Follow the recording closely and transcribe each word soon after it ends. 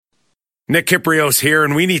Nick Kiprios here,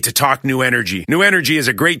 and we need to talk New Energy. New Energy is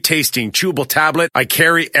a great tasting, chewable tablet I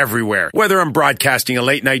carry everywhere. Whether I'm broadcasting a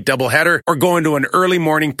late night doubleheader or going to an early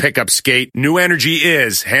morning pickup skate, New Energy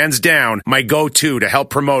is, hands down, my go-to to help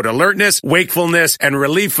promote alertness, wakefulness, and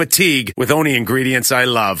relieve fatigue with only ingredients I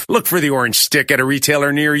love. Look for the orange stick at a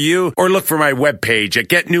retailer near you, or look for my webpage at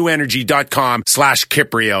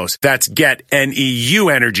getnewenergy.com/Kiprios. That's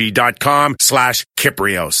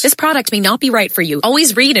getneuenergy.com/Kiprios. This product may not be right for you.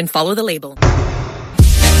 Always read and follow the label.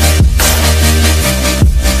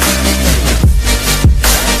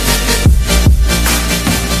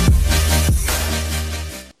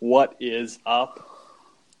 What is up?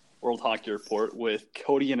 World Hockey Report with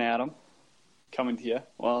Cody and Adam coming to you.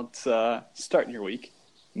 Well, it's starting your week.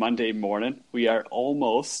 Monday morning. We are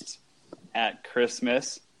almost at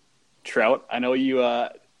Christmas. Trout, I know you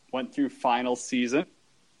went through final season.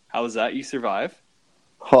 How was that? You survived?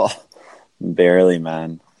 Oh, barely,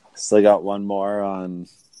 man. Still got one more on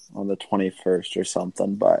the 21st or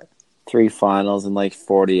something, but 3 finals in like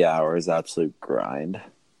 40 hours, absolute grind.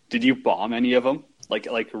 Did you bomb any of them?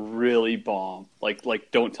 Like really bomb? Like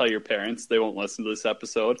don't tell your parents, they won't listen to this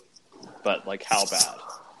episode. But like how bad?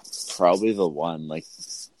 Probably the one. Like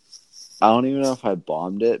I don't even know if I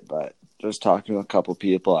bombed it, but just talking to a couple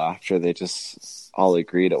people after, they just all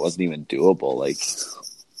agreed it wasn't even doable. Like,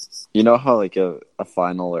 you know how like a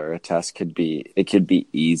final or a test could be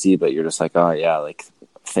easy, but you're just like, oh yeah, like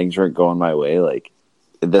things weren't going my way. Like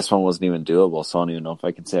this one wasn't even doable, so I don't even know if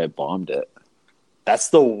I can say I bombed it. That's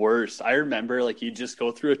the worst. I remember like you'd just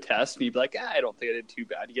go through a test and you'd be like, I don't think I did too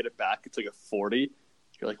bad. You get it back, it's like a 40.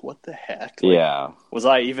 You're like, what the heck? Like, yeah. Was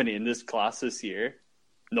I even in this class this year?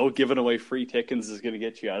 No giving away free tickets is going to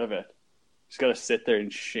get you out of it. Just got to sit there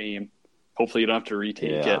in shame. Hopefully you don't have to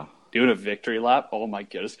retake it. Doing a victory lap, oh my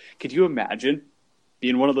goodness. Could you imagine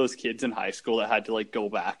being one of those kids in high school that had to like go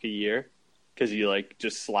back a year because you like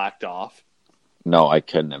just slacked off? No, I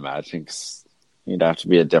couldn't imagine. 'Cause you'd have to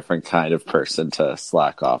be a different kind of person to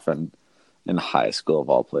slack off in high school of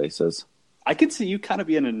all places. I could see you kind of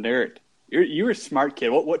being a nerd. You were a smart kid.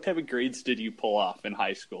 What type of grades did you pull off in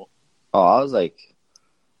high school? Oh, I was like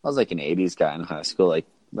an 80s guy in high school. Like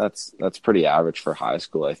that's pretty average for high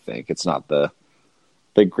school, I think. It's not the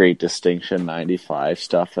great distinction 95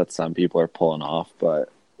 stuff that some people are pulling off, but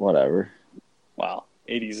whatever. Wow,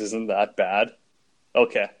 80s isn't that bad.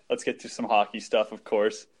 Okay, let's get to some hockey stuff, of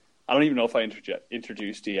course. I don't even know if I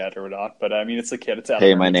introduced you yet or not, but I mean, it's the kid. It's Adam.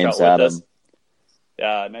 Hey, my name's Adam.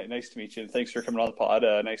 Yeah, nice to meet you. Thanks for coming on the pod.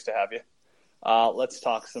 Nice to have you. Let's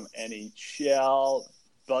talk some NHL.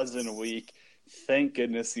 Buzzing week. Thank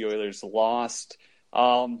goodness the Oilers lost.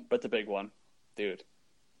 But the big one, dude,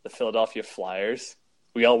 the Philadelphia Flyers.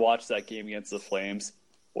 We all watched that game against the Flames.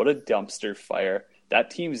 What a dumpster fire. That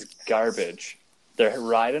team's garbage. They're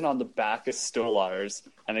riding on the back of Stolarz,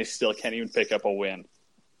 and they still can't even pick up a win.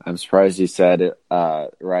 I'm surprised you said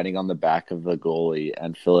riding on the back of the goalie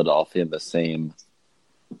and Philadelphia in the same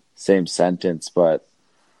sentence, but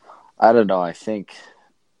I don't know. I think,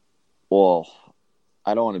 well,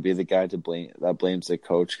 I don't want to be the guy that blames the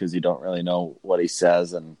coach because you don't really know what he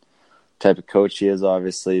says and type of coach he is,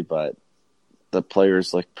 obviously, but the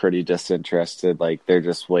players look pretty disinterested. Like they're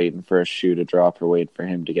just waiting for a shoe to drop or waiting for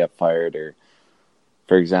him to get fired, or,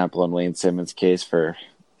 for example, in Wayne Simmons' case, for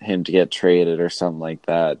him to get traded or something like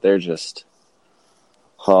that. They're just,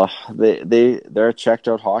 they're a checked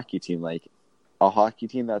out hockey team. Like a hockey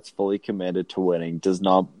team that's fully committed to winning does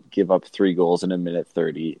not give up 3 goals in a minute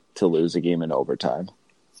 30 to lose a game in overtime.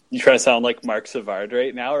 You trying to sound like Mark Savard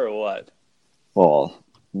right now, or what? Well,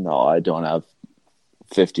 no, I don't have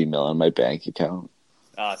 $50 million in my bank account.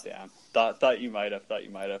 Ah, damn. Thought you might have. But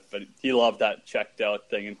he loved that checked out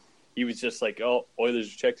thing, and he was just like, "Oh, Oilers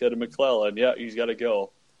checked out of McClellan. Yeah, he's got to go."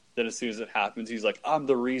 Then as soon as it happens, he's like, "I'm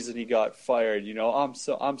the reason he got fired. You know, I'm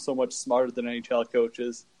so much smarter than NHL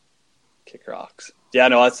coaches." Kick rocks. Yeah,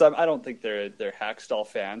 no, I don't think they're Hackstall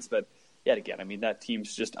fans, but yet again, I mean, that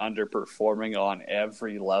team's just underperforming on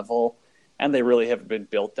every level, and they really haven't been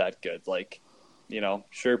built that good. Like, you know,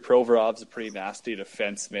 sure, Provorov's a pretty nasty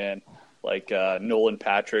defenseman. Like, Nolan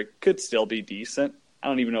Patrick could still be decent. I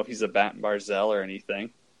don't even know if he's a Batten Barzell or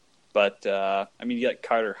anything. But, I mean, you got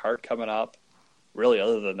Carter Hart coming up. Really,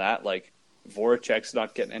 other than that, like, Voracek's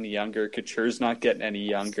not getting any younger. Couture's not getting any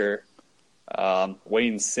younger.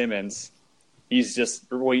 Wayne Simmons, he's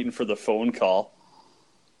just waiting for the phone call.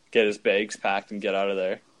 Get his bags packed and get out of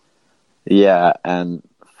there. Yeah, and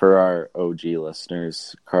for our OG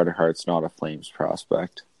listeners, Carter Hart's not a Flames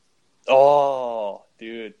prospect. Oh,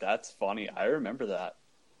 dude, that's funny. I remember that.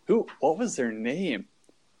 What was their name?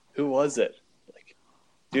 Who was it? Like,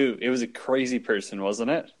 dude, it was a crazy person,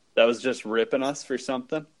 wasn't it? that was just ripping us for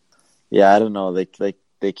something? Yeah, I don't know.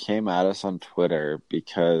 They came at us on Twitter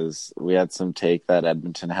because we had some take that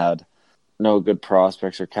Edmonton had no good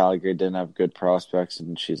prospects or Calgary didn't have good prospects,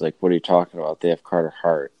 and she's like, "What are you talking about? They have Carter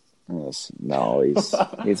Hart." No,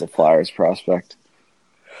 he's a Flyers prospect.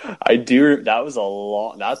 I do. That was a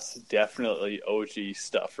long. That's definitely OG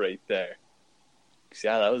stuff right there.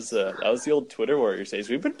 Yeah, that was the old Twitter Warriors days.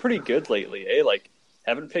 We've been pretty good lately, eh? Like,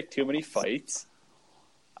 haven't picked too many fights.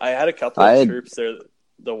 I had a couple of chirps there.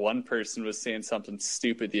 The one person was saying something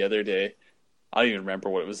stupid the other day. I don't even remember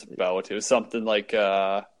what it was about. It was something like,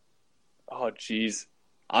 oh, geez.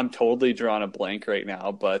 I'm totally drawing a blank right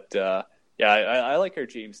now. But, yeah, I like our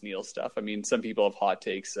James Neal stuff. I mean, some people have hot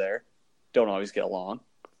takes there. Don't always get along.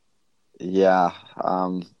 Yeah.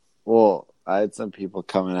 Well, I had some people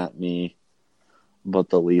coming at me about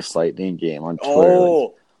the Leafs Lightning game on Twitter.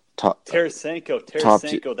 Oh,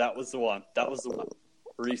 Tarasenko. That was the one.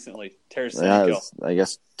 Recently, Tarasenko. Yeah, I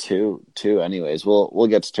guess two. Anyways, we'll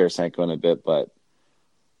get to Tarasenko in a bit, but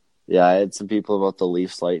yeah, I had some people about the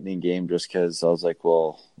Leafs Lightning game just because I was like,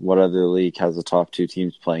 well, what other league has the top two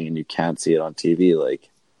teams playing and you can't see it on TV?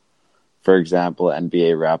 Like, for example,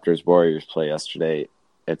 NBA Raptors Warriors play yesterday.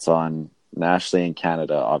 It's on nationally in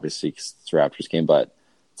Canada, obviously, because it's a Raptors game, but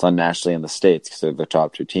it's on nationally in the States because they're the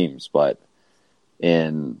top two teams. But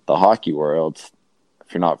in the hockey world,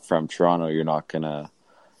 if you're not from Toronto, you're not going to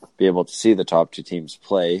be able to see the top two teams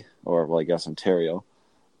play, or, well, I guess Ontario.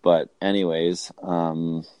 But anyways,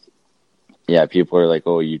 yeah, people are like,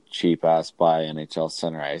 oh, you cheap ass buy NHL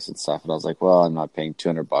Center Ice and stuff. And I was like, well, I'm not paying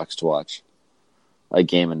 $200 to watch a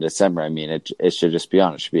game in December. I mean, it should just be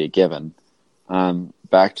on. It should be a given.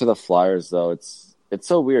 Back to the Flyers, though, it's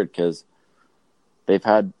so weird because they've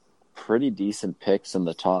had pretty decent picks in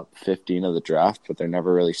the top 15 of the draft, but they're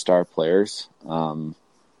never really star players.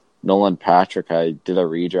 Nolan Patrick, I did a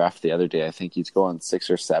redraft the other day. I think he's going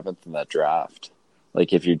 6th or 7th in that draft.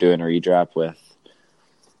 Like, if you're doing a redraft with,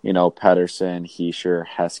 Pettersson, Heischer,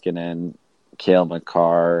 Heiskanen, Cale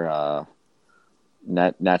Makar,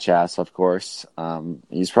 Natchez, of course.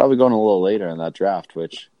 He's probably going a little later in that draft,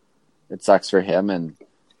 which it sucks for him.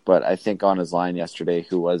 But I think on his line yesterday,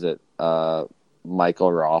 who was it?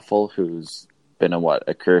 Michael Raffl, who's been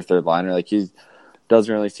a career third liner. Like, he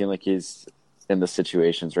doesn't really seem like he's in the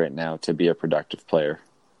situations right now to be a productive player.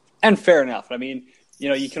 And fair enough. I mean,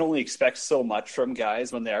 you can only expect so much from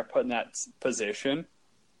guys when they are put in that position.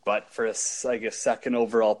 But for a second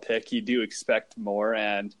overall pick, you do expect more.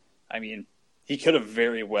 And, I mean, he could have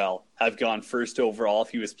very well have gone first overall if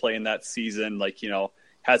he was playing that season,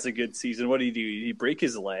 has a good season. What did he do? Did he break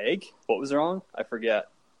his leg? What was wrong? I forget.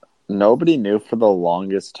 Nobody knew for the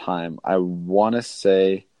longest time. I want to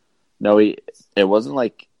say, no, it wasn't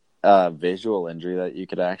like a visual injury that you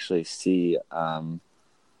could actually see.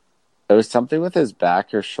 It was something with his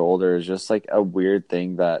back or shoulder. It was just like a weird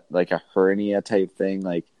thing that, like a hernia type thing,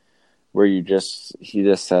 like where he just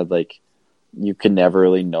said like you could never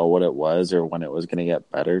really know what it was or when it was going to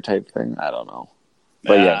get better type thing. I don't know.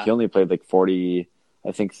 But yeah, he only played like 30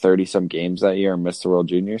 some games that year and missed the World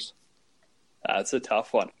Juniors. That's a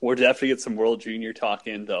tough one. We'll definitely get some World Junior talk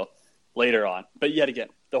in, though, later on. But yet again,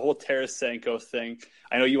 the whole Tarasenko thing,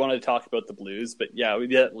 I know you wanted to talk about the Blues, but yeah, we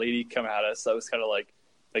had that lady come at us. I was kind of like,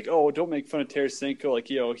 oh, don't make fun of Tarasenko. Like,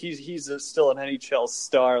 he's still an NHL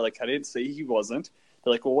star. Like, I didn't say he wasn't.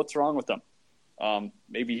 They're like, well, what's wrong with him?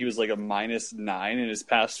 Maybe he was like a -9 in his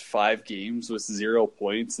past 5 games with 0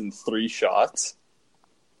 points and 3 shots.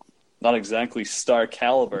 Not exactly star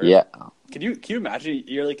caliber. Yeah. Can you imagine?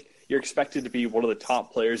 You're expected to be one of the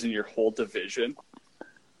top players in your whole division,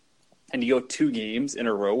 and you go 2 games in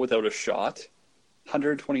a row without a shot.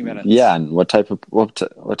 120 minutes. Yeah, and what type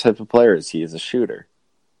of player is he? As a shooter?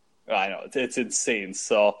 I know it's insane.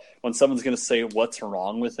 So when someone's going to say what's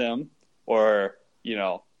wrong with him, or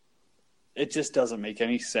it just doesn't make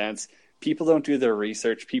any sense. People don't do their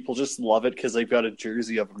research. People just love it because they've got a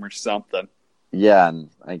jersey of him or something. Yeah, and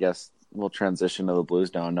I guess we'll transition to the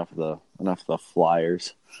Blues now. Enough of the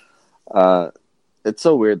Flyers. It's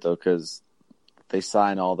so weird though because they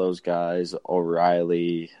sign all those guys: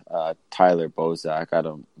 O'Reilly, Tyler Bozak.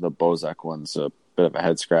 The Bozak one's a bit of a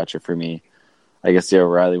head scratcher for me. I guess the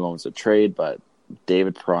O'Reilly one was a trade, but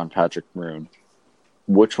David Perron, Patrick Maroon.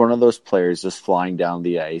 Which one of those players is flying down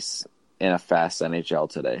the ice in a fast NHL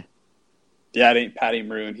today? Yeah, it ain't Patty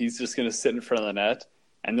Maroon. He's just going to sit in front of the net,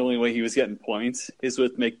 and the only way he was getting points is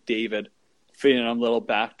with McDavid feeding him little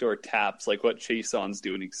backdoor taps like what Chason's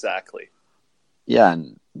doing exactly. Yeah,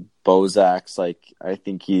 and Bozak's I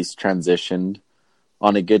think he's transitioned.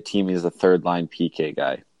 On a good team, he's a third-line PK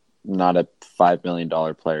guy, not a $5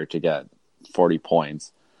 million player to get 40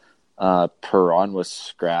 points. Perron was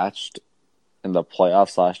scratched in the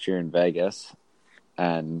playoffs last year in Vegas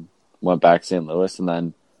and went back to St. Louis. And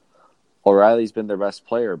then O'Reilly's been their best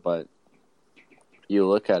player, but you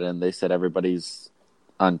look at it and they said everybody's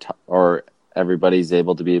everybody's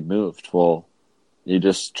able to be moved. Well, you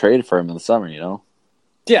just traded for him in the summer, you know?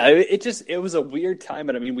 Yeah, it was a weird time,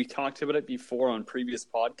 and I mean, we talked about it before on previous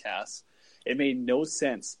podcasts. It made no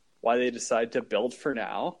sense why they decided to build for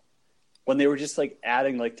now when they were just like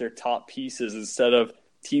adding like their top pieces instead of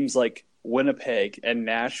teams like Winnipeg and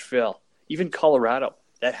Nashville, even Colorado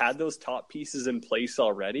that had those top pieces in place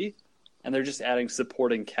already, and they're just adding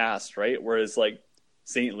supporting cast, right? Whereas like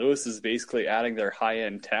St. Louis is basically adding their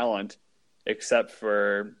high-end talent, except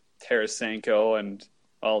for Tarasenko and,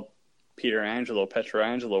 well,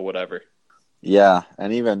 Pietrangelo, whatever. Yeah,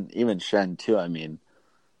 and even Shen too. I mean,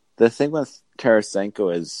 the thing with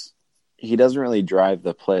Tarasenko is he doesn't really drive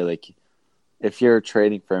the play. Like, if you're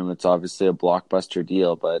trading for him, it's obviously a blockbuster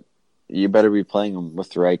deal, but you better be playing him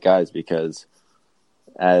with the right guys because,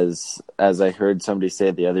 as I heard somebody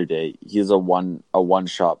say the other day, he's a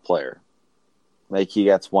one-shot player. Like, he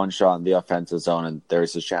gets one shot in the offensive zone, and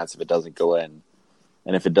there's a chance if it doesn't go in.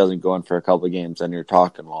 And if it doesn't go in for a couple of games, then you're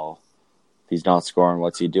talking, well, if he's not scoring,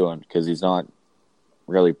 what's he doing? Because he's not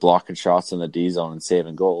really blocking shots in the D zone and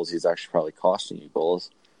saving goals. He's actually probably costing you goals.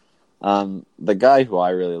 The guy who I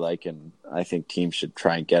really like and I think teams should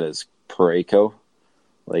try and get is Parayko.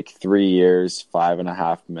 Like 3 years,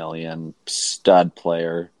 $5.5 million, stud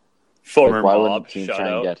player. Former why Mob, wouldn't teams shout try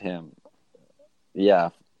and out. get him? Yeah,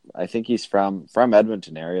 I think he's from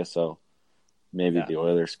Edmonton area, so maybe the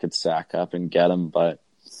Oilers could stack up and get him. But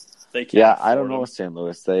They can't yeah, I don't afford know him. with St.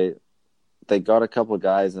 Louis. They got a couple of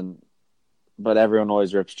guys, but everyone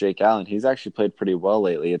always rips Jake Allen. He's actually played pretty well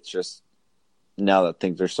lately. It's just now that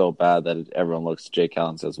things are so bad that everyone looks at Jake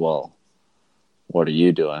Allen and says, well, what are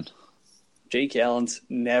you doing? Jake Allen's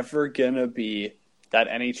never going to be that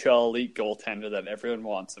NHL elite goaltender that everyone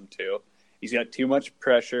wants him to. He's got too much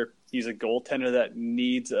pressure. He's a goaltender that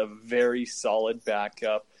needs a very solid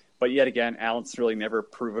backup. But yet again, Allen's really never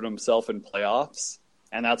proven himself in playoffs,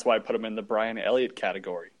 and that's why I put him in the Brian Elliott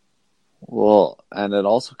category. Well, and it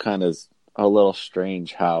also kind of is a little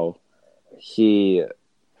strange how he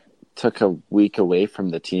took a week away from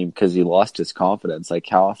the team because he lost his confidence. Like,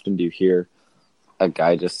 how often do you hear a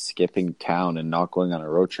guy just skipping town and not going on a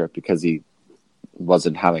road trip because he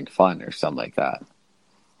wasn't having fun or something like that?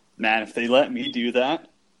 Man, if they let me do that,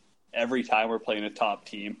 every time we're playing a top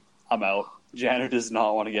team, I'm out. Janitor does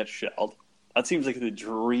not want to get shelled. That seems like the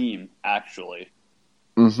dream, actually.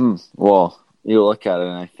 Mm-hmm. Well, you look at it,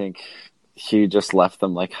 and I think he just left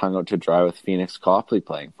them like hung out to dry with Phoenix Copley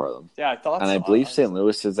playing for them. Yeah, I thought and so. I believe St.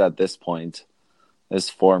 Louis is at this point his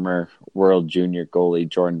former World Junior goalie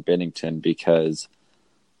Jordan Binnington because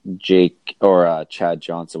Chad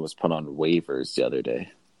Johnson was put on waivers the other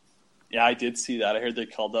day. Yeah, I did see that. I heard they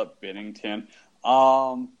called up Binnington.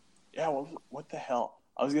 What the hell?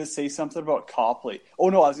 I was going to say something about Copley. Oh,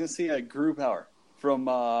 no, I was going to say Grubauer from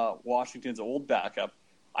Washington's old backup.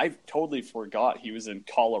 I totally forgot he was in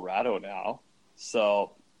Colorado now.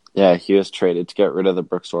 So, yeah, he was traded to get rid of the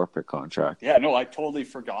Brooks Orpik contract. Yeah, no, I totally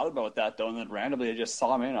forgot about that, though. And then randomly I just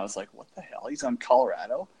saw him in. I was like, what the hell? He's on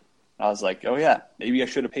Colorado? And I was like, oh, yeah, maybe I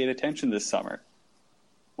should have paid attention this summer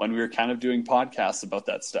when we were kind of doing podcasts about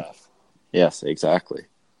that stuff. Yes, exactly.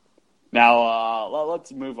 Now,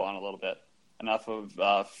 let's move on a little bit. Enough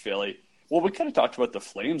of Philly. Well, we could have talked about the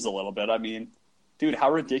Flames a little bit. I mean, dude,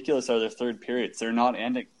 how ridiculous are their third periods? They're not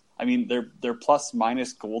ending. I mean, their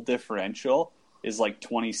plus-minus goal differential is like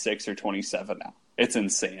 26 or 27 now. It's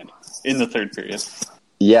insane in the third period.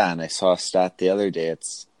 Yeah, and I saw a stat the other day.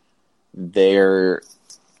 They're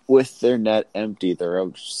with their net empty, they're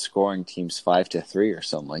outscoring teams 5-3 or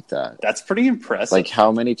something like that. That's pretty impressive. Like,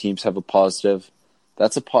 how many teams have a positive?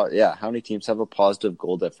 How many teams have a positive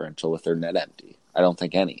goal differential with their net empty? I don't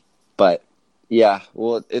think any. But yeah,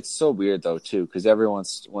 well, it's so weird though too because everyone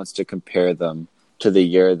wants to compare them to the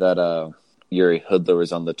year that Yuri Hudler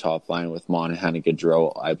was on the top line with Monahan and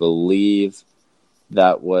Gaudreau. I believe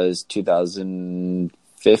that was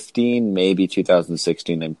 2015, maybe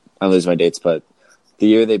 2016. I lose my dates, but the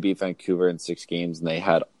year they beat Vancouver in 6 games and they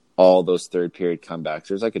had all those third period comebacks.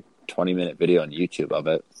 There's like a 20-minute video on YouTube of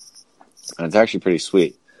it. And it's actually pretty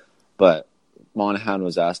sweet. But Monahan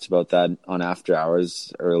was asked about that on After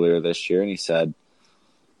Hours earlier this year, and he said,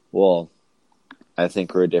 well, I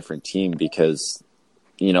think we're a different team because,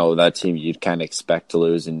 that team you'd kind of expect to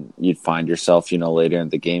lose and you'd find yourself, later in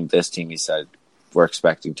the game. This team, he said, we're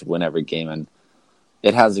expecting to win every game. And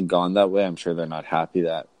it hasn't gone that way. I'm sure they're not happy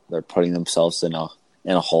that they're putting themselves in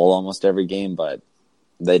a hole almost every game, but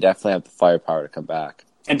they definitely have the firepower to come back.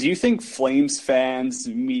 And do you think Flames fans,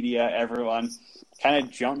 media, everyone kind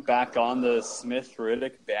of jump back on the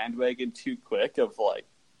Smith-Rittich bandwagon too quick of like,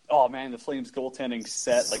 oh man, the Flames goaltending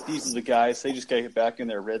set, like these are the guys, they just got to get back in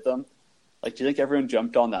their rhythm. Like, do you think everyone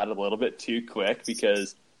jumped on that a little bit too quick?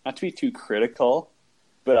 Because, not to be too critical,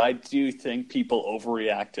 but I do think people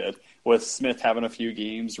overreacted with Smith having a few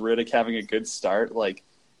games, Rittich having a good start. Like,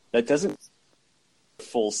 that doesn't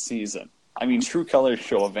full season. I mean, true colors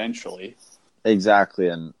show eventually. Exactly,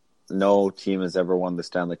 and no team has ever won the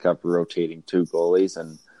Stanley Cup rotating 2 goalies.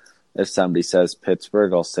 And if somebody says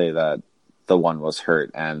Pittsburgh, I'll say that the one was hurt,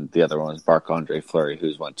 and the other one was Marc-Andre Fleury,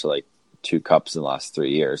 who's went to like 2 cups in the last 3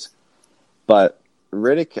 years. But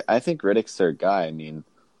Rittich, I think Rittich's their guy. I mean,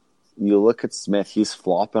 you look at Smith, he's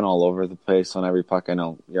flopping all over the place on every puck. I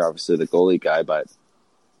know you're obviously the goalie guy, but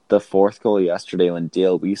the 4th goal yesterday when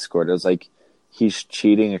DLB scored, it was like he's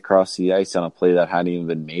cheating across the ice on a play that hadn't even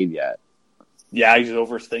been made yet. Yeah, he's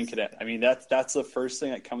overthinking it. I mean, that's the first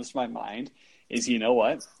thing that comes to my mind is, you know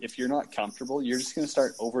what? If you're not comfortable, you're just going to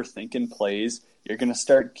start overthinking plays. You're going to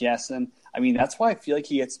start guessing. I mean, that's why I feel like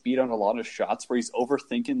he gets beat on a lot of shots where he's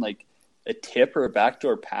overthinking like a tip or a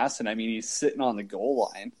backdoor pass. And I mean, he's sitting on the goal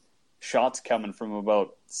line, shots coming from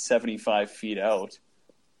about 75 feet out.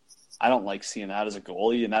 I don't like seeing that as a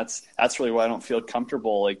goalie. And that's really why I don't feel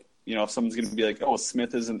comfortable. Like, you know, if someone's going to be like, oh,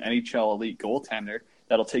 Smith is an NHL elite goaltender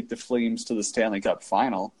that'll take the Flames to the Stanley Cup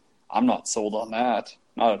final. I'm not sold on that.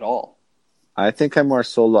 Not at all. I think I'm more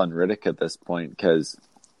sold on Rittich at this point because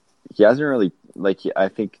he hasn't really, I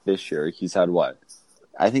think this year he's had what?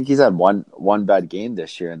 I think he's had one bad game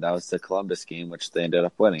this year, and that was the Columbus game, which they ended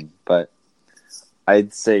up winning. But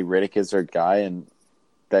I'd say Rittich is their guy, and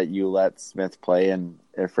that you let Smith play, and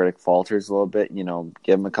if Rittich falters a little bit, you know,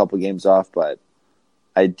 give him a couple games off. But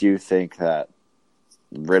I do think that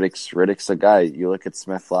Rittich's the guy. You look at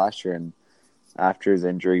Smith last year, and after his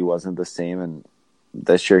injury, he wasn't the same, and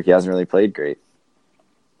this year he hasn't really played great,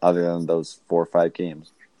 other than those 4 or 5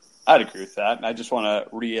 games. I'd agree with that. And I just want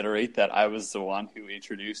to reiterate that I was the one who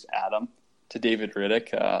introduced Adam to David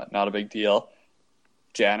Rittich. Not a big deal.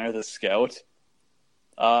 Janner, the scout.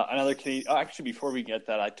 Another Canadian. Oh, actually, before we get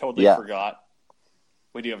that, I totally forgot.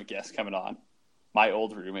 We do have a guest coming on. My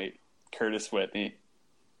old roommate, Curtis Whitney.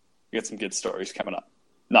 We got some good stories coming up.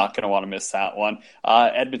 Not going to want to miss that one.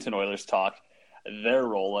 Edmonton Oilers talk. They're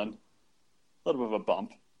rolling. A little bit of a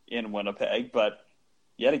bump in Winnipeg, but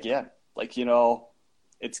yet again, like, you know,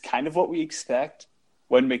 it's kind of what we expect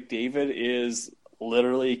when McDavid is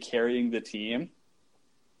literally carrying the team.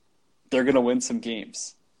 They're going to win some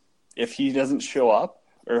games. If he doesn't show up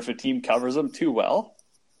or if a team covers him too well,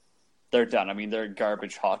 they're done. I mean, they're a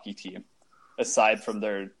garbage hockey team aside from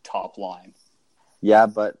their top line. Yeah,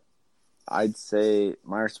 but I'd say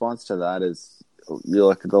my response to that is you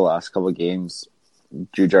look at the last couple of games,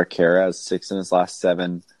 Jujhar Khaira has 6 in his last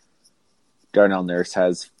 7. Darnell Nurse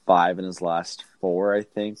has 5 in his last 4, I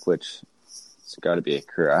think, which has got to be a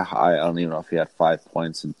career high. I don't even know if he had 5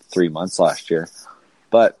 points in 3 months last year.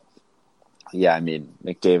 But, yeah, I mean,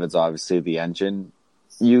 McDavid's obviously the engine.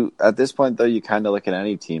 At this point, though, you kind of look at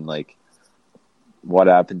any team, like, what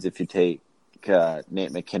happens if you take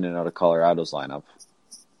Nate McKinnon out of Colorado's lineup?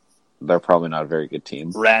 They're probably not a very good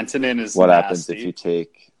team. Rantanen is What nasty. happens if you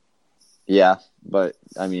take... Yeah, but,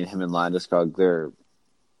 I mean, him and Landeskog,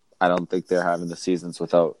 I don't think they're having the seasons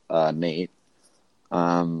without Nate.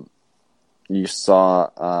 You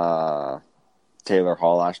saw Taylor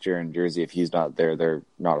Hall last year in Jersey. If he's not there, they're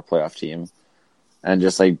not a playoff team. And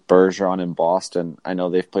just like Bergeron in Boston, I know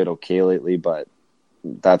they've played okay lately, but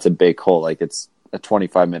that's a big hole. Like, it's a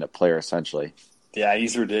 25-minute player, essentially. Yeah,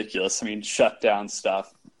 he's ridiculous. I mean, shutdown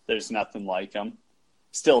stuff. There's nothing like him.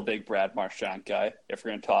 Still a big Brad Marchand guy, if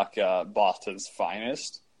we're going to talk Boston's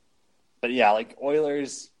finest. But yeah, like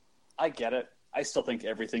Oilers, I get it. I still think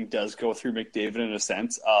everything does go through McDavid in a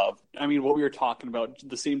sense of, I mean, what we were talking about,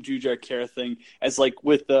 the same Jujhar Khaira thing as like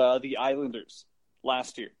with the Islanders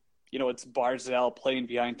last year. You know, it's Barzal playing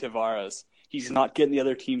behind Tavares. He's not getting the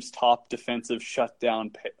other team's top defensive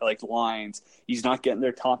shutdown like lines. He's not getting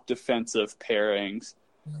their top defensive pairings.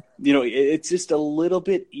 You know, it's just a little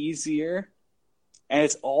bit easier. And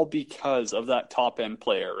it's all because of that top-end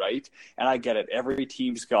player, right? And I get it. Every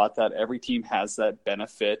team's got that. Every team has that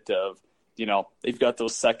benefit of, you know, they've got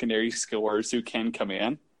those secondary scorers who can come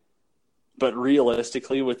in. But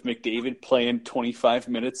realistically, with McDavid playing 25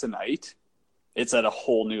 minutes a night, it's at a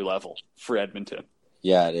whole new level for Edmonton.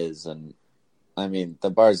 Yeah, it is. And, I mean, the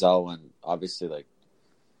Barzal one, obviously, like,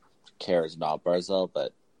 Khaira's not Barzal,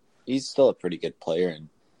 but he's still a pretty good player. And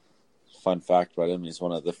fun fact about him, he's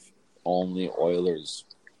one of the only Oilers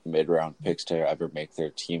mid-round picks to ever make their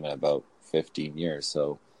team in about 15 years.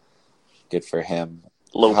 So good for him.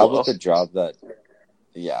 How about the job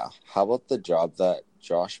that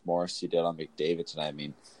Josh Morrissey did on McDavid tonight? I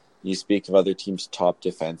mean, you speak of other teams' top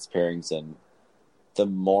defense pairings, and the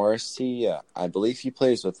Morrissey, I believe he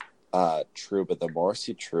plays with Trouba. The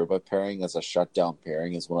Morrissey-Trouba pairing as a shutdown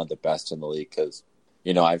pairing is one of the best in the league because,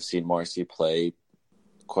 I've seen Morrissey play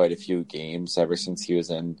quite a few games ever since he was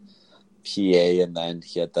in PA, and then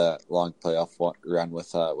he had the long playoff run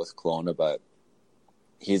with Kelowna, but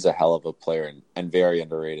he's a hell of a player and very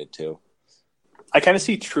underrated too. I kind of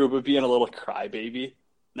see Trouba being a little crybaby.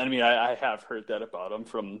 I mean, I have heard that about him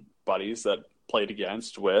from buddies that played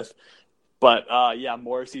against with. But,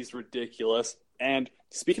 Morrissey's ridiculous. And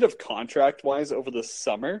speaking of contract-wise over the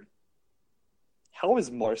summer, how is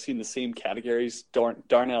Morrissey in the same category as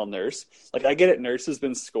Darnell Nurse? Like, I get it, Nurse has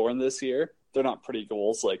been scoring this year. They're not pretty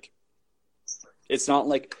goals. Like, it's not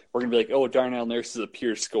like we're going to be like, oh, Darnell Nurse is a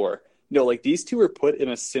pure scorer. No, like, these two are put in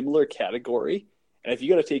a similar category. And if you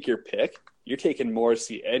got to take your pick, you're taking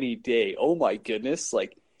Morrissey any day. Oh, my goodness.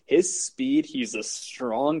 Like, his speed, he's a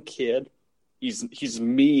strong kid. He's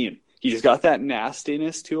mean. He's got that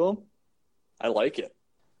nastiness to him. I like it.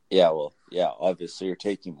 Yeah, obviously you're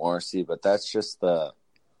taking Morrissey, but that's just the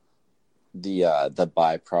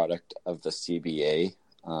byproduct of the CBA.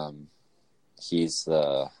 Him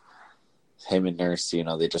and Nurse,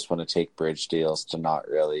 they just want to take bridge deals to not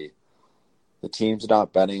really. The team's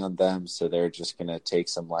not betting on them, so they're just going to take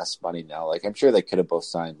some less money now. Like, I'm sure they could have both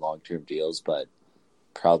signed long-term deals, but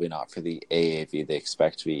probably not for the AAV they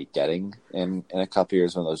expect to be getting in a couple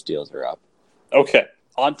years when those deals are up. Okay,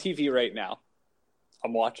 on TV right now,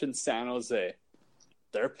 I'm watching San Jose.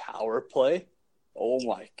 Their power play, oh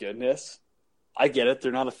my goodness. I get it,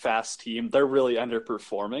 they're not a fast team. They're really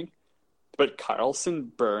underperforming. But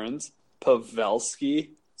Carlson, Burns, Pavelski,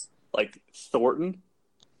 Thornton,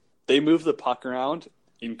 they move the puck around.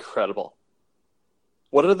 Incredible.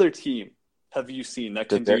 What other team have you seen that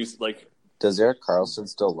can do Does Erik Karlsson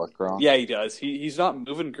still look wrong? Yeah, he does. He's not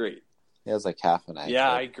moving great. He has half an ankle. Yeah,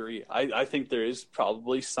 I agree. I think there is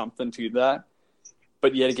probably something to that.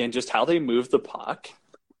 But yet again, just how they move the puck.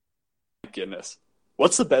 My goodness.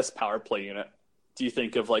 What's the best power play unit, do you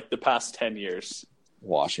think, of the past 10 years?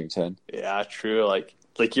 Washington. Yeah, true. Like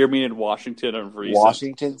you're meaning Washington of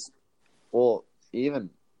recent. Even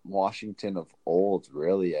Washington of old,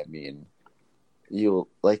 really. I mean,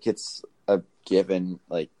 it's a given,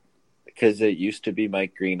 because it used to be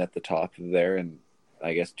Mike Green at the top of there, and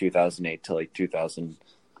I guess 2008 to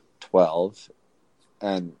 2012,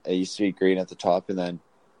 and it used to be Green at the top, and then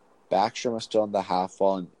Backstrom was still on the half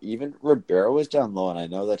wall, and even Ribeiro was down low, and I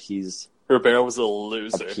know that Ribeiro was a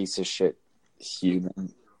loser, a piece of shit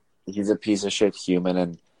human. He's a piece of shit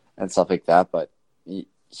human and stuff like that, but he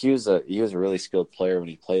was a really skilled player when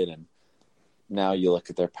he played, and now you look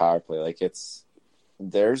at their power play, it's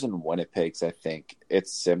theirs and Winnipeg's, I think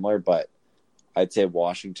it's similar, but I'd say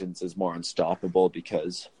Washington's is more unstoppable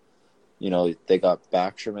because, they got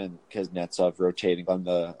Backstrom and Kuznetsov rotating on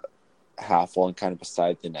the half wall and kind of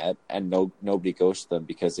beside the net, and nobody goes to them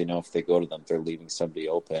because they know if they go to them, they're leaving somebody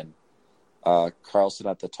open. Karlsson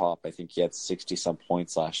at the top, I think he had 60-some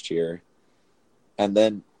points last year. And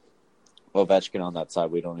then Ovechkin on that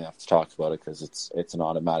side, we don't have to talk about it because it's an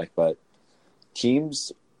automatic, but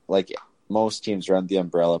teams, most teams run the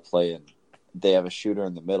umbrella play and they have a shooter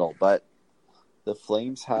in the middle, but the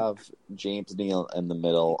Flames have James Neal in the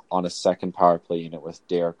middle on a second power play unit with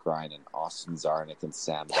Derek Ryan and Austin Czarnik and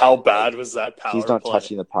Sam. How bad was that power play? He's not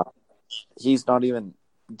touching the puck. He's not even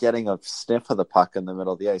getting a sniff of the puck in the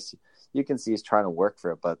middle of the ice. You can see he's trying to work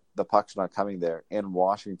for it, but the puck's not coming there. In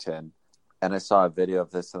Washington, and I saw a video of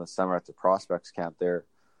this in the summer at the prospects camp, they're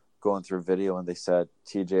going through video and they said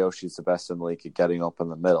TJ Oshie's the best in the league at getting open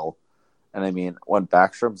the middle. And I mean, when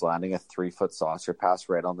Backstrom's landing a 3-foot saucer pass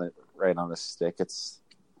right on his stick, it's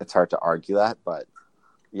hard to argue that. But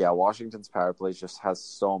yeah, Washington's power play just has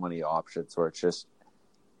so many options where it's just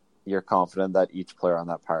you're confident that each player on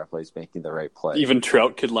that power play is making the right play. Even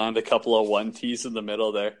Trout could land a couple of 1-Ts in the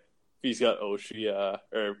middle there. He's got Oshie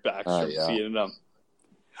or Backstrom feeding him.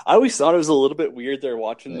 I always thought it was a little bit weird there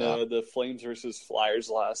watching the Flames versus Flyers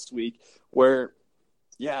last week where,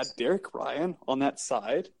 Derek Ryan on that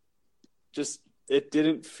side, just it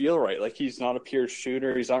didn't feel right. He's not a pure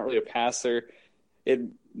shooter. He's not really a passer. It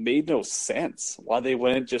made no sense why they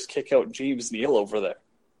wouldn't just kick out James Neal over there.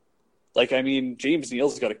 James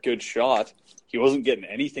Neal's got a good shot. He wasn't getting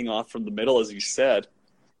anything off from the middle, as you said.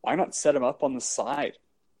 Why not set him up on the side?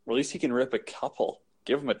 Or at least he can rip a couple.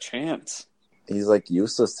 Give him a chance. He's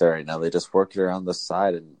useless there right now. They just work it around the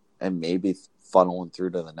side and maybe funneling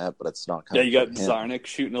through to the net, but it's not Yeah, coming. you got from him. Zarnik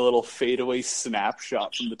shooting a little fadeaway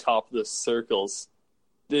snapshot from the top of the circles.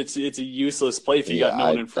 It's a useless play if you got no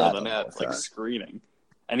one in front of the net, like screening.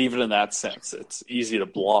 And even in that sense, it's easy to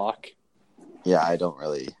block. Yeah, I don't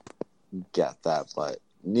really get that, but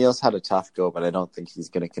Neil's had a tough go, but I don't think he's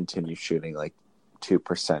going to continue shooting like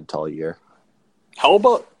 2% all year. How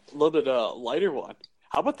about a little bit lighter one?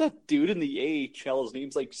 How about that dude in the AHL? His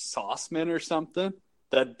name's like Sauceman or something.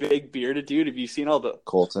 That big bearded dude. Have you seen all the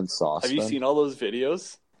Colton Sauceman? Have you seen all those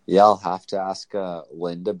videos? Yeah, I'll have to ask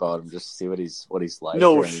Linda about him just to see what he's like.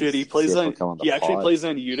 No shit, he plays see if on. he'll come He the actually pod. plays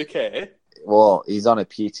on Utica. Eh? Well, he's on a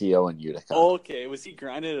PTO in Utica, Oh, okay, was he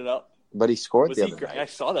grinding it up? but he scored Was the he? other I night.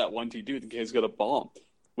 saw that one dude. The guy's got a bomb.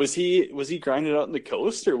 Was he grinding it out in the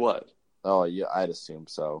coast or what? Oh, yeah, I'd assume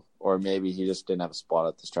so. Or maybe he just didn't have a spot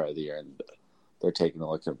at the start of the year, and they're taking a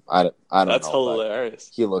look at him. I don't That's know. but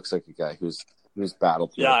hilarious. He looks like a guy who's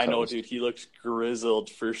battled through Yeah, the I know, coast. dude. He looks grizzled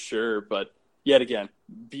for sure. But yet again,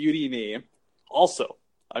 beauty name. Also,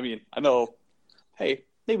 I mean, I know. Hey,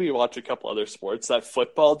 maybe you watch a couple other sports. That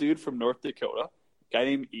football dude from North Dakota, guy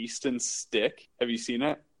named Easton Stick. Have you seen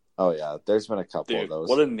it? Oh yeah, there's been a couple Dude, of those.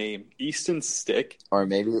 what a name, Easton Stick. Or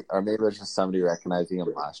maybe it's just somebody recognizing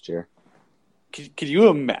him last year. Could you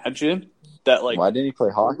imagine that? Like, Why didn't he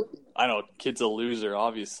play hockey? I know, kid's a loser,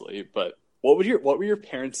 obviously, but what were your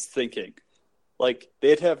parents thinking? Like,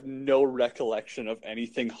 they'd have no recollection of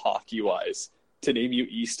anything hockey-wise to name you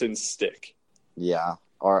Easton Stick. Yeah,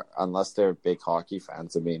 or unless they're big hockey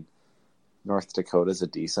fans. I mean, North Dakota's a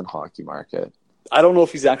decent hockey market. I don't know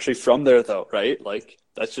if he's actually from there, though, right? Like,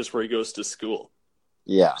 that's just where he goes to school.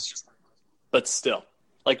 Yeah, But still,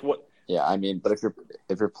 like, what? yeah. I mean, but if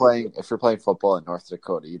you're playing football in North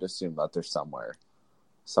Dakota, you'd assume that they're somewhere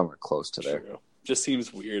close to there. True. Just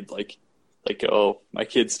seems weird. Like, oh, my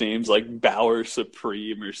kid's name's like Bauer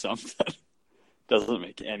Supreme or something. Doesn't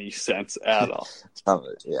make any sense at all.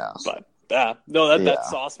 Yeah. But that Yeah.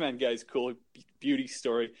 Sauceman guy's cool. Beauty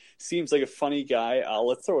story. Seems like a funny guy.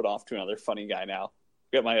 Let's throw it off to another funny guy now.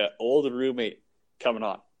 We got my old roommate coming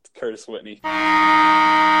on. It's Curtis Whitney.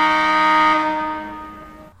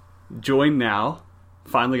 Join now.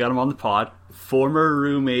 Finally got him on the pod. Former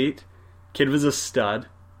roommate. Kid was a stud.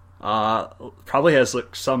 Probably has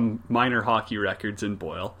like some minor hockey records in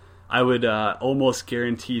Boyle. I would almost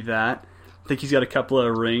guarantee that. I think he's got a couple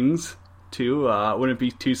of rings too. Wouldn't be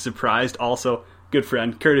too surprised. Also, good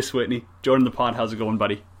friend Curtis Whitney joining the pod. How's it going,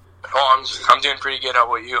 buddy? Oh, I'm doing pretty good. How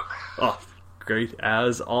about you? Oh, great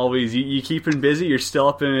as always. You keeping busy? You're still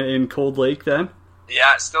up in Cold Lake then?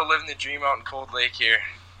 Yeah, still living the dream out in Cold Lake here.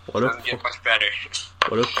 Doesn't get much better.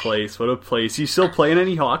 What a place! What a place! You still playing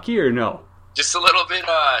any hockey or no? Just a little bit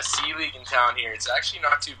C League in town here. It's actually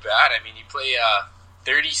not too bad. I mean, you play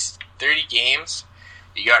 30 games.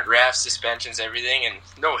 You got refs, suspensions, everything, and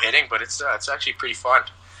no hitting, but it's actually pretty fun.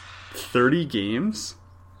 30 games?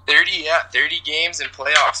 30 games in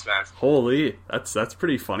playoffs, man. Holy, that's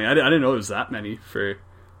pretty funny. I didn't know it was that many for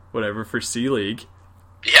C League.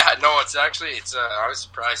 Yeah, no, it's I was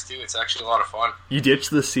surprised too. It's actually a lot of fun. You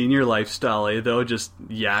ditched the senior lifestyle, though? Just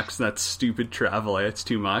yaks and that stupid travel, It's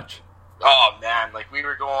too much. Oh man, like we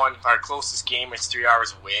were going, our closest game is 3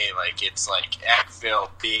 hours away. Like it's like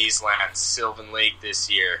Eckville, Baseland, Sylvan Lake this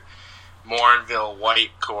year, Morinville,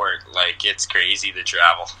 Whitecourt. Like it's crazy the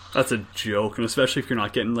travel. That's a joke, and especially if you're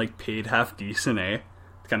not getting like paid half decent,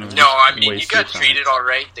 Kind of no, I mean you waste got your time. treated all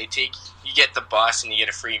right. You get the bus and you get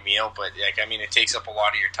a free meal, but like I mean it takes up a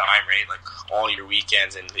lot of your time, right? Like all your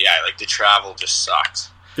weekends, and yeah, like the travel just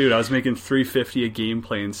sucks. Dude, I was making $350 a game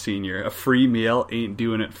playing senior. A free meal ain't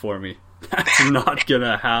doing it for me. That's not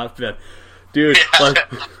gonna happen, dude.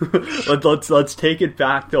 Let's take it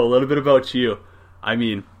back though. A little bit about you. I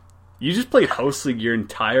mean, you just played house league your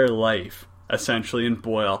entire life, essentially in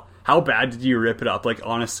Boyle. How bad did you rip it up? Like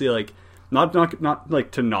honestly, like not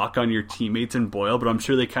like to knock on your teammates in Boyle, but I'm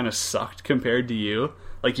sure they kind of sucked compared to you.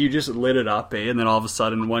 Like you just lit it up, And then all of a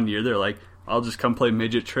sudden, one year they're like, "I'll just come play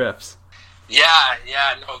midget trips." Yeah,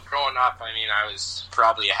 no, growing up, I mean, I was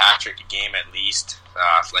probably a hat trick a game at least.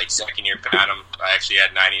 Like second year Bantam, I actually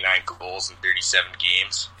had 99 goals in 37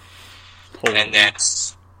 games. Holy. And then,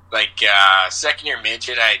 like, second year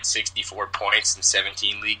midget, I had 64 points in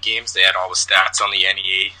 17 league games. They had all the stats on the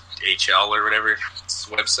NEAHL or whatever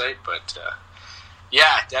website. But,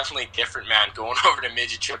 yeah, definitely different, man. Going over to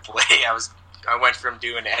midget AAA, I went from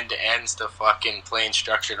doing end-to-ends to fucking playing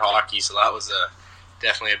structured hockey, so that was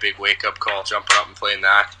definitely a big wake-up call, jumping up and playing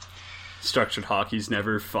that. Structured hockey's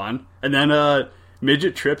never fun. And then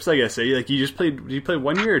midget trips, I guess. Like you just played. Did you play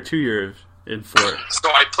 1 year or 2 years in Fort? So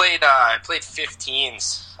I I played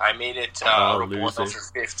 15s. I made it out of Boyle for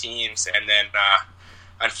 15s, and then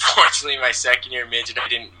unfortunately my second year midget I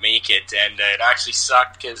didn't make it, and it actually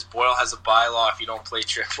sucked because Boyle has a bylaw: if you don't play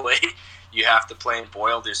AAA, you have to play in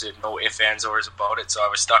Boyle. There's no ifs, ands, or about it. So I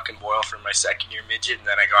was stuck in Boyle for my second year midget, and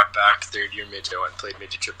then I got back third year midget. I went and played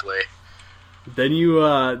midget AAA. Then you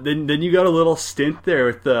then you got a little stint there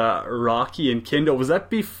with Rocky and Kindle. Was that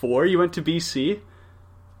before you went to BC?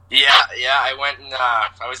 Yeah. I went and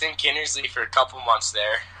I was in Kindersley for a couple months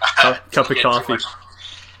there. Cup of coffee.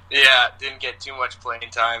 Didn't get too much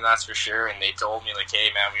playing time, that's for sure. And they told me, like, hey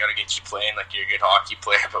man, we got to get you playing. Like, you're a good hockey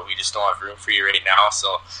player, but we just don't have room for you right now.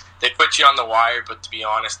 So they put you on the wire. But to be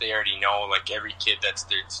honest, they already know, like, every kid that's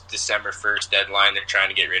their December 1st deadline, they're trying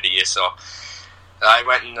to get rid of you. So I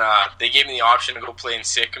went and they gave me the option to go play in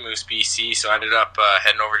Sicamous, BC, so I ended up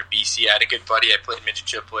heading over to BC. I had a good buddy. I played midget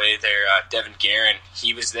AAA there, Devin Guerin.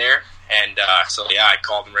 He was there, and so I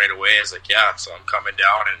called him right away. I was like, so I'm coming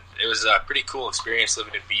down, and it was a pretty cool experience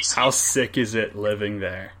living in BC. How sick is it living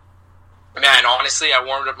there? Man, honestly, I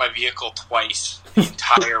warmed up my vehicle twice the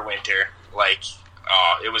entire winter. Like,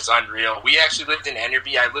 it was unreal. We actually lived in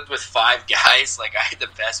Enderby. I lived with 5 guys. Like, I had the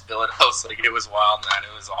best billet house. Like, it was wild, man.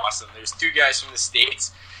 It was awesome. There's 2 guys from the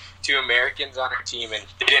States, 2 Americans on our team, and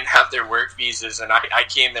they didn't have their work visas, and I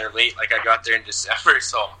came there late. Like, I got there in December,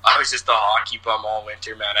 so I was just a hockey bum all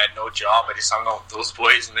winter, man. I had no job. I just hung out with those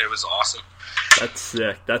boys, and it was awesome. That's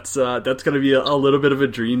sick. That's going to be a little bit of a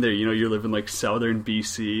dream there. You know, you're living, like, southern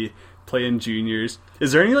BC, playing juniors.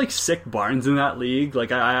 Is there any, like, sick barns in that league?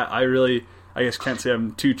 Like, I guess can't say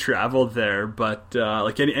I'm too traveled there, but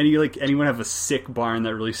like anyone have a sick barn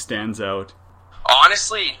that really stands out?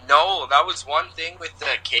 Honestly, no. That was one thing with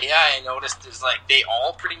the KI I noticed is, like, they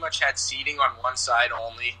all pretty much had seating on one side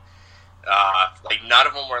only. Like, none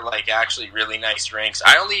of them were, like, actually really nice rinks.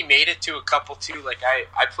 I only made it to a couple too. Like,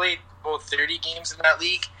 I played about 30 games in that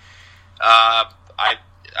league. I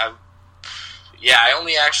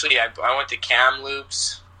went to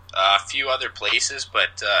Kamloops. A few other places,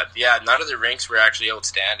 but none of the rinks were actually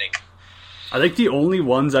outstanding. I think the only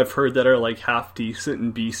ones I've heard that are, like, half decent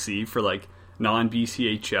in BC for, like,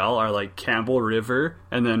 non-BCHL are, like, Campbell River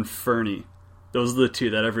and then Fernie. Those are the 2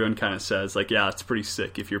 that everyone kind of says, like, yeah, it's pretty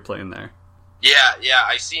sick if you're playing there. Yeah,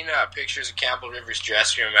 I seen pictures of Campbell River's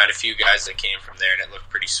dressing room. I had a few guys that came from there, and it looked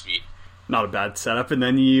pretty sweet. Not a bad setup. And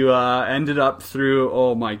then you ended up through,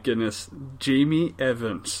 oh my goodness, Jamie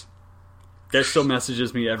Evans. That still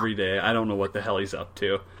messages me every day. I don't know what the hell he's up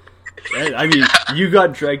to. I mean, you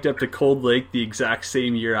got dragged up to Cold Lake the exact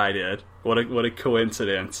same year I did. What a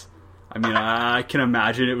coincidence. I mean, I can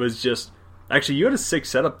imagine it was just... Actually, you had a sick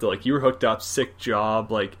setup, though. Like, you were hooked up, sick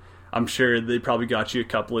job. Like, I'm sure they probably got you a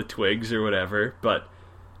couple of twigs or whatever. But,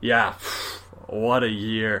 yeah, what a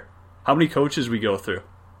year. How many coaches we go through?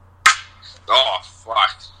 Oh,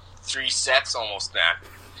 fuck. 3 sets almost, man.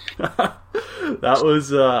 That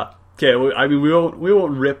was... Okay, I mean, we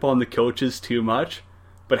won't rip on the coaches too much,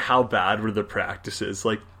 but how bad were the practices?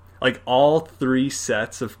 Like all 3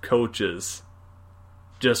 sets of coaches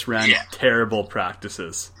just ran terrible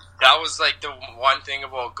practices. That was, like, the one thing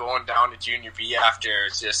about going down to Junior B after,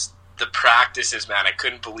 just the practices, man. I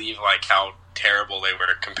couldn't believe, like, how terrible they were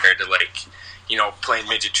compared to, like, you know, playing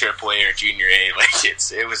midget AAA or Junior A. Like,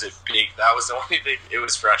 it was a big... That was the only thing... It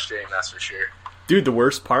was frustrating, that's for sure. Dude, the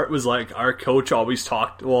worst part was, like, our coach always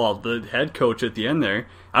talked... Well, the head coach at the end there,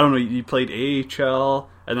 I don't know, he played AHL,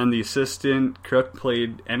 and then the assistant, Crook,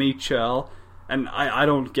 played NHL, and I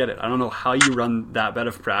don't get it. I don't know how you run that bad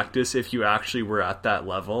of practice if you actually were at that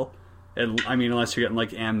level. And, I mean, unless you're getting,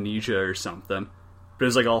 like, amnesia or something. But it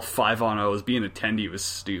was, like, all 5-on-0s. Being an attendee was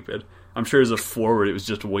stupid. I'm sure as a forward, it was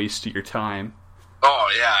just a waste of your time.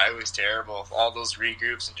 Oh, yeah, it was terrible. All those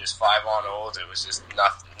regroups and just 5-on-0s, it was just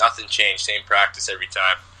nothing changed. Same practice every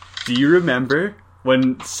time. Do you remember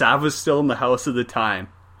when Sav was still in the house at the time?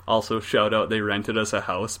 Also, shout out, they rented us a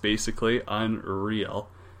house, basically. Unreal.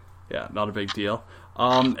 Yeah, not a big deal.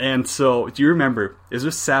 And so, do you remember, is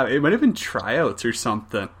this Sav? It might have been tryouts or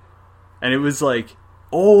something. And it was like,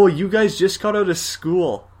 oh, you guys just got out of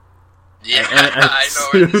school. Yeah, I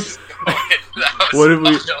know where this is going. What did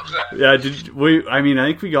we? Yeah, did we? I mean, I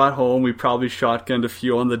think we got home. We probably shotgunned a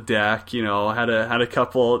few on the deck. You know, had a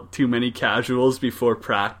couple too many casuals before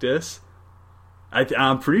practice.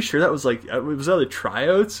 I'm pretty sure that was like it was either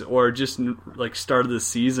tryouts or just like start of the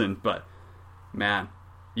season. But man,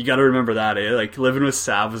 you got to remember that, eh? Like living with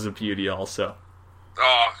Sav was a beauty, also.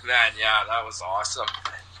 Oh man, yeah, that was awesome.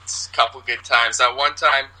 It's a couple good times. That one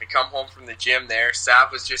time I come home from the gym there,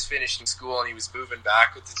 Sav was just finishing school and he was moving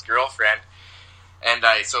back with his girlfriend. And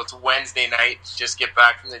so it's Wednesday night, just get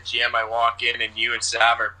back from the gym, I walk in, and you and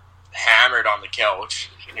Sav are hammered on the couch.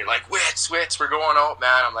 And you're like, Wits, we're going out,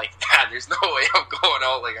 man. I'm like, nah, there's no way I'm going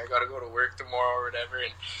out. Like, I got to go to work tomorrow or whatever.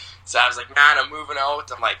 And Sav's like, man, I'm moving out.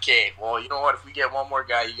 I'm like, okay, well, you know what? If we get one more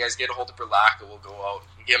guy, you guys get a hold of Berlaka, we'll go out.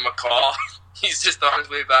 We give him a call. He's just on his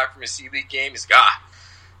way back from his C-League game. He's got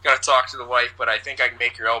to talk to the wife, but I think I can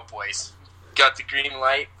make her out, boys. Got the green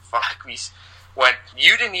light. Fuck, we went.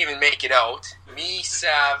 You didn't even make it out. Me,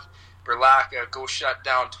 Sav, Berlaka, go shut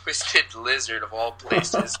down Twisted Lizard of all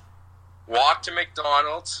places. Walk to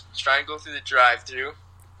McDonald's, try and go through the drive-thru.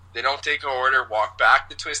 They don't take an order. Walk back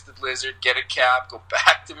to Twisted Lizard, get a cab, go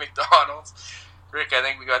back to McDonald's. Rick, I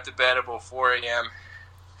think we got to bed about 4 a.m.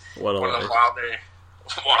 What a One of the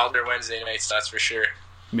wilder Wednesday nights, that's for sure.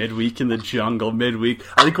 Midweek in the jungle, midweek.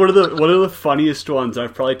 I think one of the funniest ones,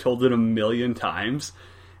 I've probably told it a million times,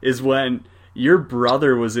 is when your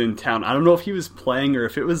brother was in town. I don't know if he was playing or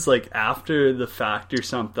if it was like after the fact or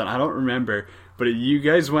something. I don't remember. But you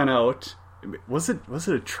guys went out. Was it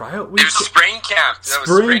a tryout week? It was spring camp.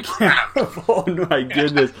 Spring camp. Oh my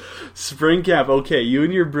goodness. Spring camp. Okay, you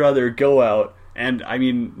and your brother go out. And I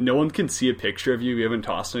mean, no one can see a picture of you. We haven't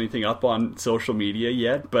tossed anything up on social media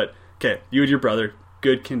yet. But okay, you and your brother,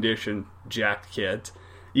 good condition, jacked kids.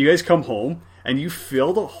 You guys come home and you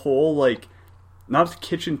fill the whole, like, not the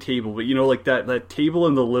kitchen table, but you know, like that table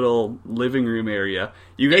in the little living room area.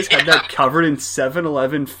 You guys had that covered in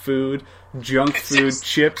 7-Eleven food, junk food,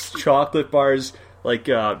 chips, chocolate bars, like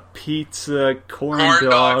pizza, corn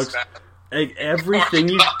dogs, like everything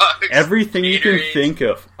you can think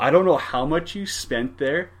of. I don't know how much you spent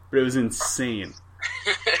there, but it was insane.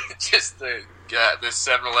 Just the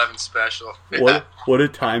 7-Eleven special. What a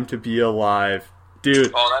time to be alive.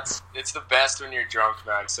 Dude. Oh, it's the best when you're drunk,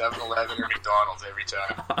 man. 7-Eleven or McDonald's every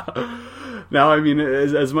time. Now, I mean,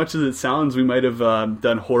 as much as it sounds, we might have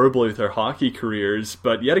done horribly with our hockey careers,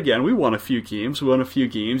 but yet again, we won a few games. You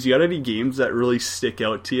got any games that really stick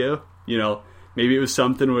out to you? You know, maybe it was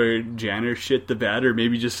something where Janner shit the bed, or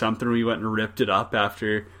maybe just something where we went and ripped it up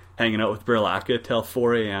after hanging out with Berlaka till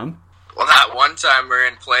 4 a.m.? Well, that one time we were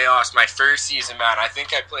in playoffs, my first season, man, I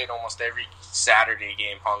think I played almost every Saturday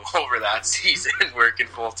game hungover that season, working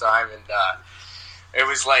full time, and it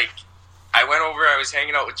was like, I was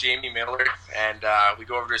hanging out with Jamie Miller, and we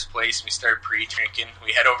go over to his place, and we start pre-drinking.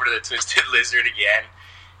 We head over to the Twisted Lizard again.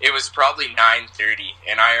 It was probably 9:30,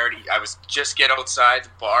 and I was just get outside the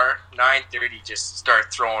bar, 9:30, just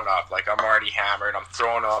start throwing up. Like, I'm already hammered, I'm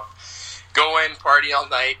throwing up. Go in, party all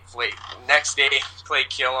night, next day, play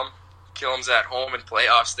Killam. Killam's at home in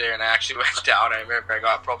playoffs there, and I actually went down. I remember I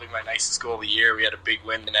got probably my nicest goal of the year. We had a big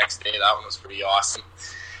win the next day. That one was pretty awesome.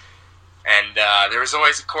 And there was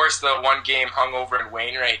always, of course, the one game hungover in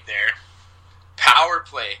Wainwright there. Power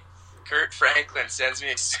play. Kurt Franklin sends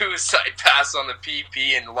me a suicide pass on the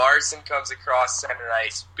PP, and Larson comes across center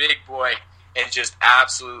ice, big boy, and just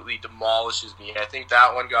absolutely demolishes me. And I think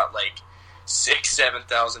that one got like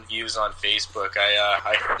 6,000-7,000 views on Facebook.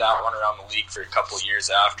 I heard that one around the league for a couple of years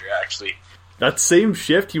after, actually. That same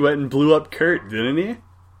shift, he went and blew up Kurt, didn't he?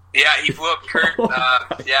 Yeah, he blew up Kurt.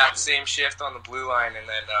 Same shift on the blue line, and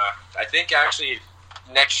then I think actually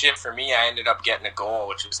next shift for me, I ended up getting a goal,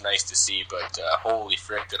 which was nice to see. But holy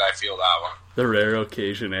frick, did I feel that one? The rare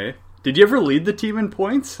occasion, eh? Did you ever lead the team in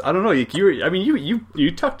points? I don't know.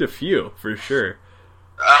 You tucked a few for sure.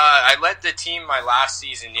 I led the team my last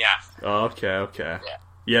season, yeah. Oh, okay. Yeah.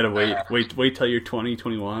 You had to wait till you're 20,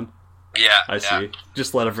 21? Yeah. I see.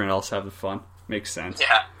 Just let everyone else have the fun. Makes sense.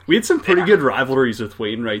 Yeah. We had some pretty good rivalries with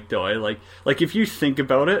Wainwright, though. Like if you think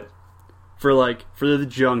about it, for the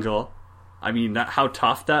jungle, I mean, how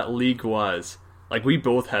tough that league was. Like, we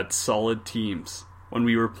both had solid teams when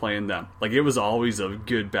we were playing them. Like, it was always a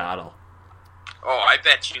good battle. Oh, I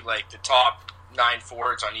bet you, like, the top 9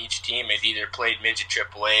 forwards on each team had either played midget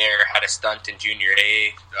AAA or had a stunt in junior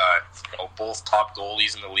A. Both top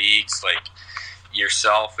goalies in the leagues, like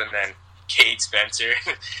yourself and then Cade Spencer.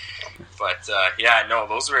 But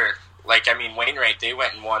those were Wainwright. They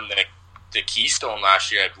went and won the Keystone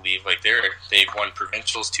last year, I believe. Like, they've won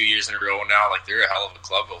provincials 2 years in a row now. Like, they're a hell of a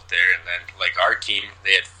club out there. And then, like, our team,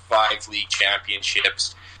 they had 5 league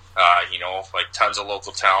championships. Tons of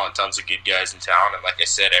local talent, tons of good guys in town, and like I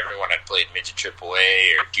said, everyone had played midget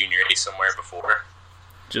AAA or junior A somewhere before.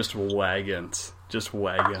 Just wagons.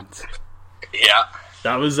 Yeah,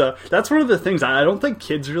 that's one of the things I don't think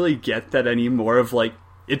kids really get that anymore. Of like,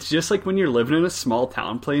 it's just like when you're living in a small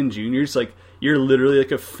town playing juniors, like you're literally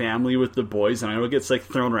like a family with the boys, and I know it gets like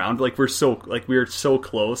thrown around, but like we're so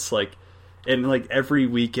close, like, and like every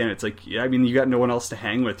weekend it's like, I mean, you got no one else to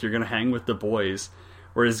hang with. You're gonna hang with the boys.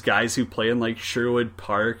 Whereas guys who play in like Sherwood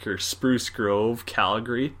Park or Spruce Grove,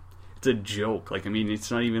 Calgary, it's a joke. Like, I mean,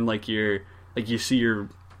 it's not even like you see your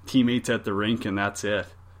teammates at the rink and that's it.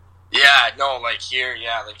 Yeah, no, like here,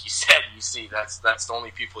 yeah, like you said, you see that's the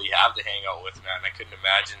only people you have to hang out with, man. I couldn't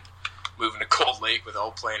imagine moving to Cold Lake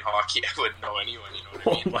without playing hockey. I wouldn't know anyone, you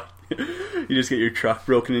know what I mean? You just get your truck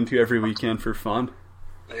broken into every weekend for fun.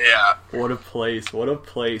 Yeah. What a place, what a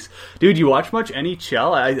place. Dude, you watch much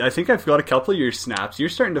NHL? I think I've got a couple of your snaps. You're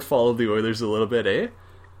starting to follow the Oilers a little bit, eh?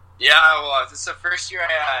 Yeah, well, this is the first year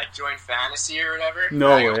I joined Fantasy or whatever.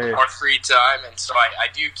 No I way. got more free time, and so I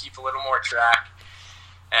do keep a little more track.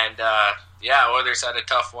 And, yeah, Oilers had a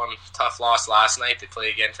tough loss last night. They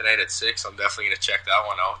play again tonight at 6. I'm definitely going to check that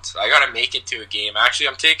one out. I got to make it to a game. Actually,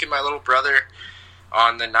 I'm taking my little brother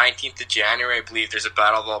on the 19th of January. I believe there's a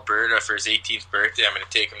Battle of Alberta for his 18th birthday. I'm going to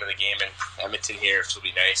take him to the game in Edmonton here, which will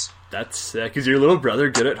be nice. That's sick. Is your little brother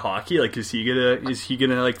good at hockey? Like, is he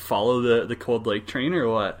gonna like follow the Cold Lake train or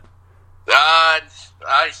what?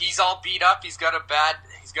 He's all beat up. He's got a bad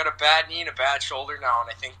knee and a bad shoulder now, and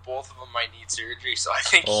I think both of them might need surgery. So I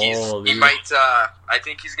think he might. I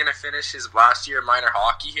think he's gonna finish his last year of minor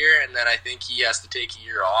hockey here, and then I think he has to take a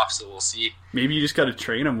year off. So we'll see. Maybe you just got to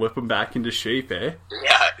train him, whip him back into shape, eh?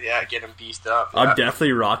 Yeah, get him beefed up. Yeah. I'm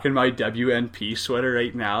definitely rocking my WNP sweater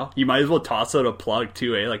right now. You might as well toss out a plug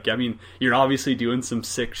too, eh? Like, I mean, you're obviously doing some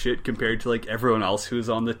sick shit compared to like everyone else who's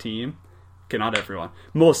on the team. Okay, not everyone.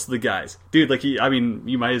 Most of the guys. Dude, like,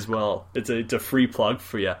 you might as well. It's a free plug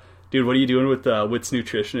for you. Dude, what are you doing with Wits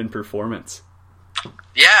Nutrition and Performance?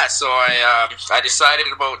 Yeah, so I decided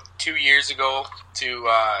about 2 years ago to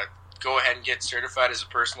go ahead and get certified as a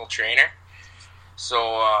personal trainer.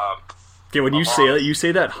 So, okay, when you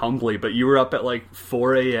say that humbly, but you were up at like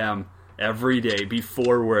 4 a.m. every day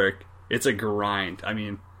before work. It's a grind. I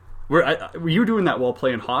mean, you were doing that while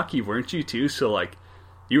playing hockey, weren't you too? So, like,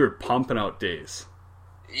 you were pumping out days.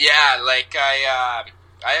 Yeah, like I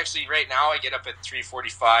actually right now I get up at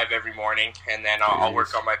 3:45 every morning, and then I'll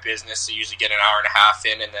work on my business. So usually get an hour and a half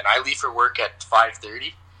in, and then I leave for work at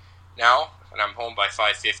 5:30 now, and I'm home by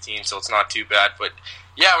 5:15, so it's not too bad. But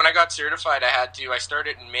yeah, when I got certified, I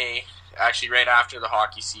started in May, actually right after the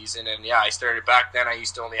hockey season, and yeah, I started back then. I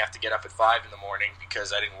used to only have to get up at 5 in the morning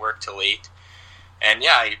because I didn't work till 8. And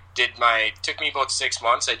yeah, it took me about 6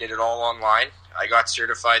 months. I did it all online. I got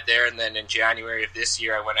certified there, and then in January of this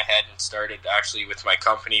year, I went ahead and started actually with my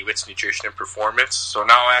company, Wits Nutrition and Performance. So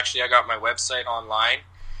now actually I got my website online,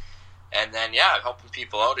 and then yeah, I'm helping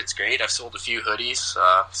people out. It's great. I've sold a few hoodies.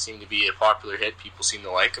 Seem to be a popular hit. People seem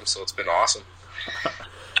to like them, so it's been awesome.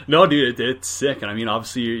 No, dude, it's sick. And I mean,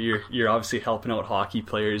 obviously, you're obviously helping out hockey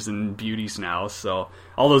players and beauties now. So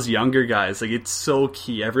all those younger guys, like, it's so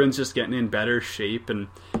key. Everyone's just getting in better shape, and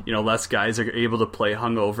you know, less guys are able to play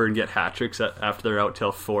hungover and get hat tricks after they're out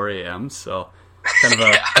till 4 a.m. So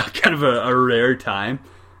kind of a rare time.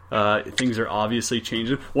 Things are obviously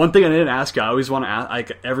changing. One thing I didn't ask you, I always want to ask,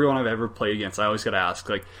 like, everyone I've ever played against, I always got to ask,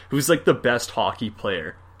 like, who's like the best hockey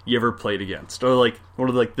player you ever played against, or like one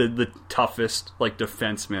of like the toughest like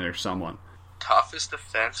defenseman or someone? Toughest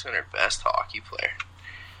defenseman or best hockey player?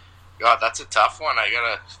 God, that's a tough one. I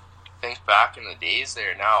gotta think back in the days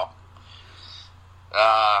there now.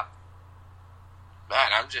 Man,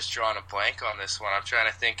 I'm just drawing a blank on this one. I'm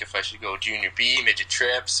trying to think if I should go junior B, midget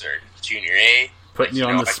trips, or junior A. Putting you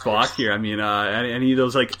on the spot here. I mean, any of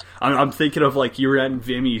those, like, I'm thinking of, like, you were at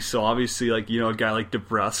Vimy, so obviously, like, you know, a guy like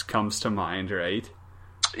DeBrusk comes to mind, right?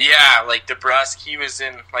 Yeah, like DeBrusk, he was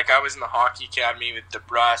in, like, I was in the hockey academy with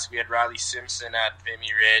DeBrusk. We had Riley Simpson at Vimy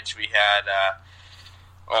Ridge. We had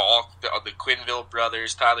all the Quinville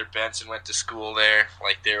brothers. Tyler Benson went to school there.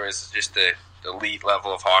 Like, there was just the elite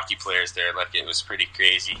level of hockey players there. Like, it was pretty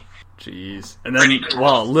crazy. Jeez. And then,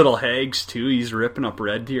 well, Little Hags, too. He's ripping up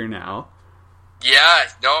Red Deer now. Yeah,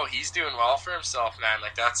 no, he's doing well for himself, man.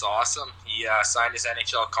 Like, that's awesome. He signed his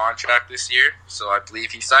NHL contract this year, so I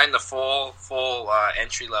believe he signed the full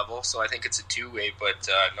entry level. So I think it's a 2-way. But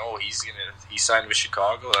no, he signed with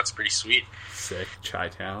Chicago. That's pretty sweet. Sick,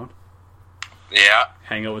 Chi-Town. Yeah,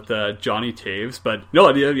 hang out with Johnny Taves. But no,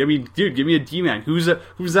 I mean, dude, give me a D-man. Who's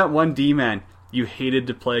that one D-man you hated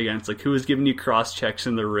to play against? Like, who was giving you cross checks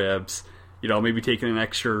in the ribs? You know, maybe taking an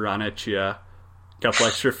extra run at you, a couple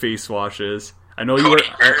extra face washes. I know Cody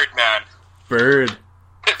Bird, man. Bird,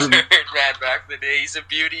 man, back in the day. He's a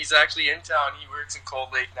beauty. He's actually in town. He works in Cold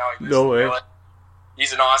Lake now. No way.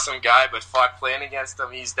 He's an awesome guy, but fuck, playing against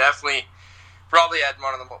him, he's definitely probably had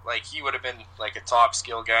one of the, like, he would have been like a top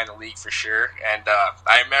skill guy in the league for sure. And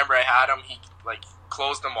I remember I had him. He like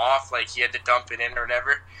closed him off, like he had to dump it in or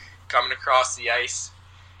whatever. Coming across the ice,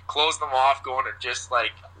 closed them off, going to just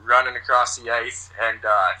like running across the ice, and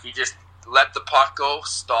he just let the puck go,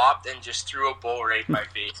 stopped, and just threw a bow right in my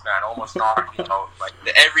face, man. Almost knocked me out. Like,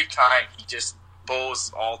 every time, he just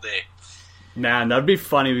bows all day. Man, that'd be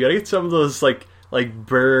funny. We gotta get some of those, like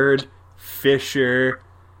Bird, Fisher.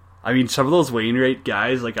 I mean, some of those Wainwright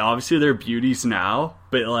guys, like, obviously they're beauties now,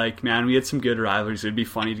 but, like, man, we had some good rivalries. It'd be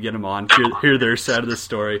funny to get them on, hear their side of the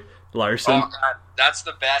story. Larson. Oh, man, that's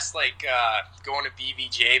the best, like, going to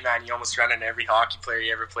BBJ, man, you almost run into every hockey player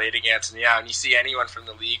you ever played against, and yeah, when you see anyone from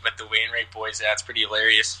the league but the Wainwright boys, that's pretty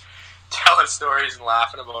hilarious. Telling stories and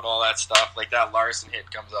laughing about all that stuff, like that Larson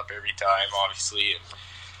hit comes up every time, obviously, and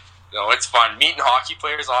no, it's fun. Meeting hockey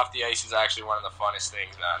players off the ice is actually one of the funnest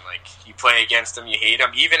things, man. Like, you play against them, you hate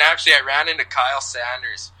them. Even, actually, I ran into Kyle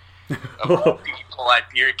Sanders of all people at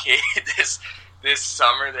Beercade this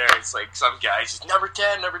summer there. It's like some guys just, number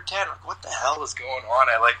 10. I'm like, what the hell is going on?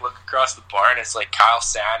 I, like, look across the bar, and it's like Kyle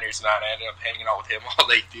Sanders, man. I ended up hanging out with him all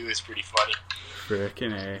they do. Is pretty funny.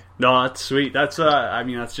 Frickin' A. No, that's sweet. That's I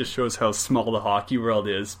mean, that just shows how small the hockey world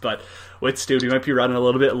is. But Wits, dude, we might be running a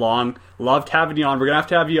little bit long. Loved having you on. We're gonna have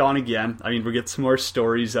to have you on again. I mean, we'll get some more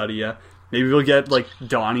stories out of you. Maybe we'll get, like,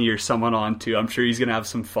 Donnie or someone on too. I'm sure he's gonna have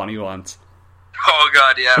some funny ones. Oh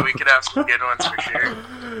god, yeah, we could have some good ones for sure.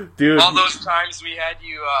 Dude, all those times we had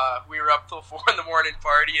you, we were up till 4 a.m.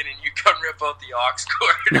 partying, and you come rip out the aux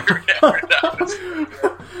cord or whatever. That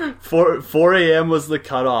was 4 a.m. was the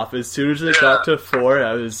cutoff. As soon as it got to 4,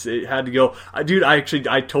 it had to go. Dude, I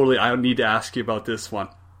don't need to ask you about this one.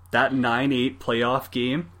 That 9-8 playoff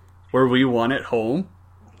game where we won at home,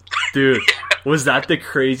 dude. Was that the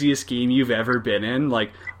craziest game you've ever been in?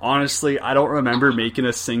 Like, honestly, I don't remember making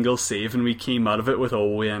a single save, and we came out of it with a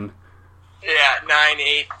win. Yeah,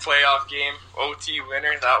 9-8 playoff game, OT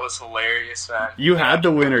winner. That was hilarious, man. You had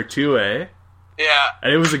the winner too, eh? Yeah.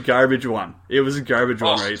 And it was a garbage one. It was a garbage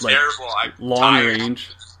one, right? Like, terrible. Long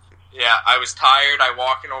range. Yeah, I was tired. I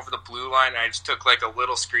walking over the blue line. I just took, like, a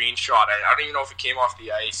little screenshot. I don't even know if it came off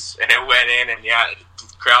the ice, and it went in, and yeah, the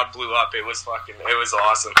crowd blew up. It was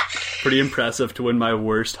awesome. Pretty impressive to win my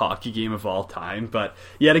worst hockey game of all time. But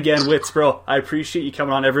yet again, Wits, bro, I appreciate you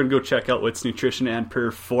coming on. Everyone go check out Wits Nutrition and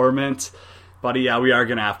Performance. Buddy, yeah, we are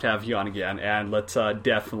gonna have to have you on again, and let's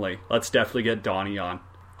definitely get Donnie on.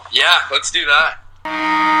 Yeah, let's do that.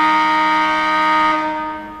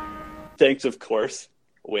 Thanks, of course,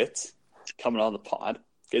 Wits, coming on the pod.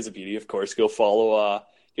 Guy's a beauty, of course. Go follow,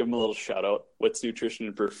 give him a little shout out. Wits Nutrition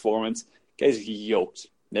and Performance. Guy's yoked.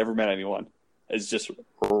 Never met anyone. Is just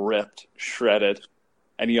ripped, shredded,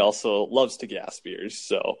 and he also loves to gas beers.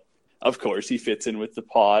 So, of course, he fits in with the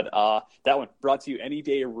pod. That one brought to you Any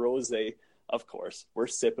Day Rosé. Of course, we're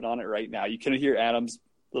sipping on it right now. You can hear Adam's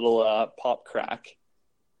little pop crack.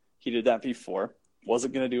 He did that before.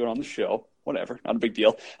 Wasn't going to do it on the show. Whatever, not a big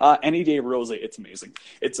deal. Any Day Rosé, it's amazing.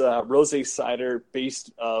 It's a rosé cider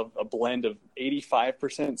based of a blend of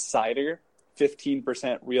 85% cider,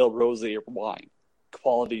 15% real rosé wine.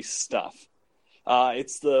 Quality stuff.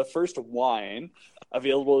 It's the first wine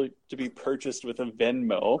available to be purchased with a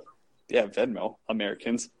Venmo. Yeah, Venmo,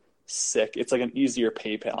 Americans. Sick. It's like an easier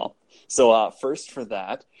PayPal. So first for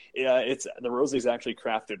that, the rosé is actually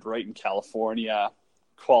crafted right in California.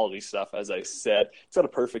 Quality stuff, as I said. It's got a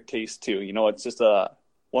perfect taste too. You know, it's just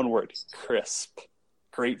one word: crisp.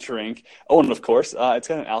 Great drink. Oh, and of course, it's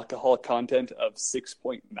got an alcohol content of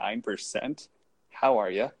 6.9%. How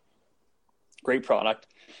are you? Great product.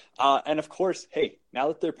 And of course, hey, now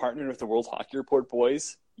that they're partnering with the World Hockey Report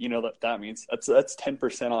boys, you know that means that's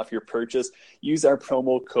 10% off your purchase. Use our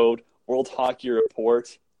promo code World Hockey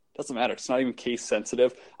Report. Doesn't matter. It's not even case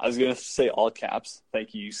sensitive. I was going to say all caps.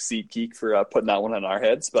 Thank you, SeatGeek, for putting that one on our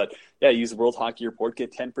heads. But yeah, use the World Hockey Report.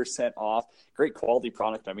 Get 10% off. Great quality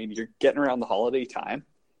product. I mean, you're getting around the holiday time.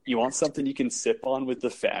 You want something you can sip on with the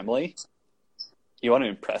family. You want to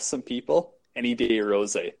impress some people. Any Day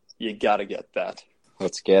Rosé. You got to get that.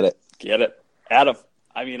 Let's get it. Get it. Adam,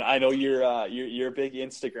 I mean, I know you're a big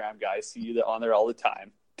Instagram guy. See you on there all the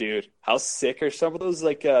time. Dude, how sick are some of those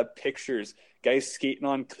pictures? Guys skating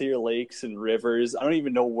on clear lakes and rivers. I don't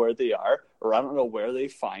even know where they are, or I don't know where they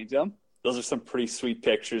find them. Those are some pretty sweet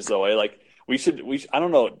pictures, though. We should. I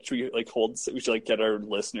don't know. Should we get our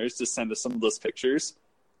listeners to send us some of those pictures?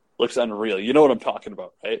 Looks unreal. You know what I'm talking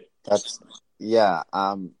about, right?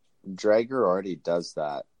 Drager already does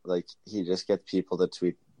that. Like, he just gets people to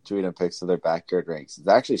tweet him pics of their backyard rinks. It's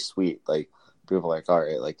actually sweet. Like, people are like, all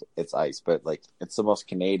right, like, it's ice, but like, it's the most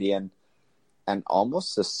Canadian and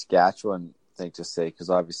almost Saskatchewan thing to say, because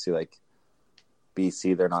obviously, like,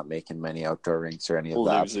 BC, they're not making many outdoor rinks or any of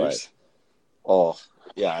that. But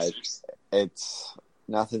it's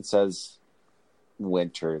nothing says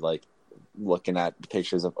winter like looking at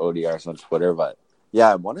pictures of ODRs on Twitter, but yeah,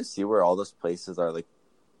 I want to see where all those places are. Like,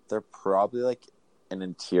 they're probably like in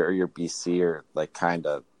interior BC or like kind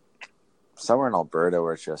of somewhere in Alberta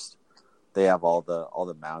where it's just they have all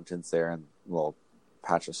the mountains there and a little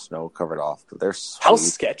patch of snow covered off. But they're sweet. How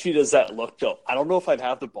sketchy does that look, though? I don't know if I'd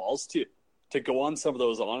have the balls to go on some of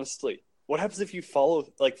those. Honestly, what happens if you fall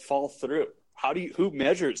through? Who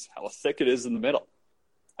measures how thick it is in the middle?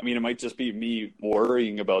 I mean, it might just be me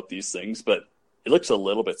worrying about these things, but it looks a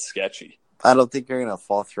little bit sketchy. I don't think you're gonna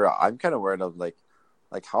fall through. I'm kind of worried of like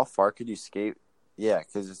how far could you skate? Yeah,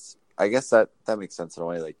 because I guess that makes sense in a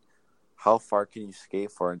way. Like, how far can you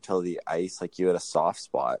skate for until the ice, like, you hit a soft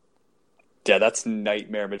spot? Yeah, that's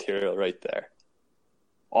nightmare material right there.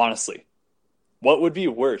 Honestly, what would be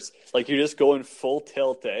worse? Like, you're just going full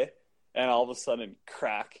tilt, and all of a sudden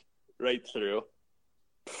crack right through.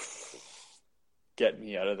 Get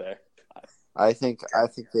me out of there. I think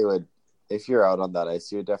they would, if you're out on that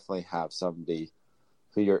ice, you would definitely have somebody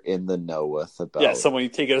who you're in the know with about. Yeah, someone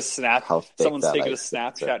taking a snap. Someone's taking a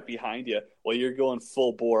Snapchat behind you while you're going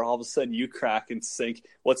full bore. All of a sudden, you crack and sink.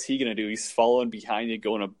 What's he gonna do? He's following behind you,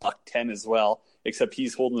 going $110 as well. Except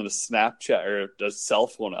he's holding a Snapchat or a cell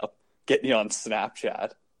phone up, getting you on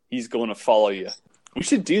Snapchat. He's going to follow you. We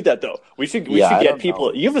should do that though. We should get people.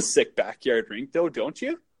 Know. You have a sick backyard rink though, don't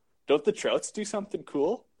you? Don't the Trouts do something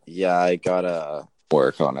cool? Yeah, I gotta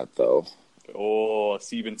work on it though. Oh,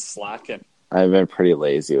 so you've been slacking. I've been pretty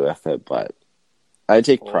lazy with it, but I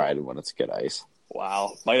take pride when it's good ice.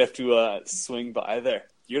 Wow. Might have to swing by there.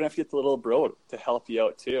 You're going to have to get the little bro to help you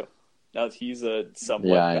out, too. Now that he's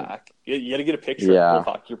somewhat back. You got to get a picture of World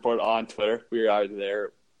Hockey Report on Twitter. We are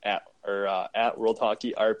there at World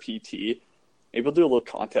Hockey RPT. Maybe we'll do a little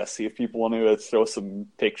contest, see if people want to throw some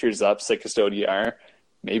pictures up, sickest ODR.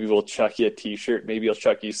 Maybe we'll chuck you a T-shirt. Maybe I'll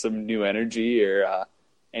chuck you some New Energy or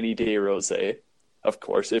Any Day Rosé. Of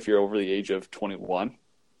course, if you're over the age of 21,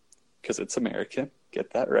 because it's American.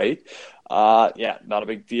 Get that right. Yeah, not a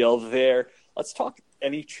big deal there. Let's talk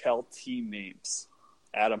NHL team names.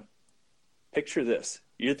 Adam, picture this.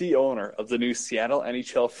 You're the owner of the new Seattle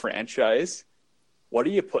NHL franchise. What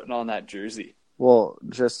are you putting on that jersey? Well,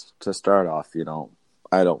 just to start off,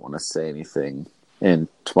 I don't want to say anything in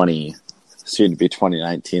soon to be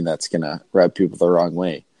 2019 that's going to rub people the wrong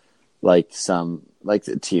way. Like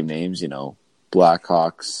the team names,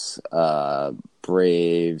 Blackhawks,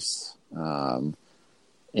 Braves,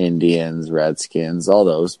 Indians, Redskins, all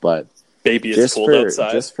those. But baby, it's cold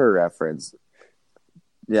outside. Just for reference,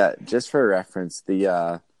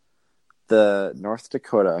 the North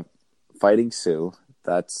Dakota Fighting Sioux.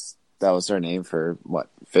 That was their name for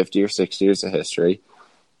 50 or 60 years of history,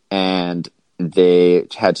 and they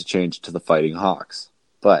had to change it to the Fighting Hawks.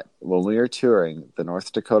 But when we were touring the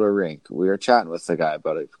North Dakota rink, we were chatting with the guy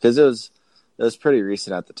about it because it was pretty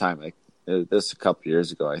recent at the time. Like this was a couple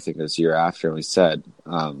years ago. I think it was a year after. And we said,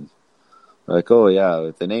 like, oh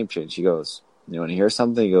yeah, the name change. He goes, you want to hear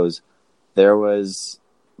something? He goes, there was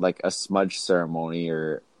like a smudge ceremony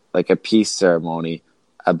or like a peace ceremony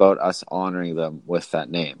about us honoring them with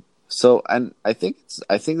that name. So, and I think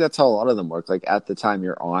that's how a lot of them work. Like at the time,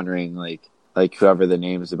 you're honoring like whoever the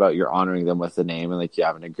name is about, you're honoring them with the name, and like you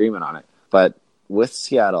have an agreement on it. But with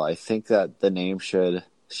Seattle, I think that the name should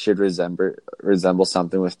resemble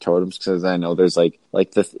something with totems, because I know there's like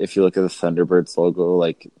if you look at the Thunderbirds logo,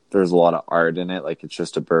 like there's a lot of art in it. Like it's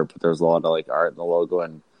just a bird, but there's a lot of like art in the logo,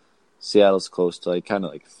 and Seattle's close to like kind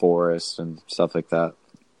of like forest and stuff like that.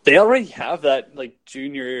 They already have that like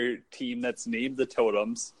junior team that's named the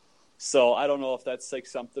Totems, so I don't know if that's like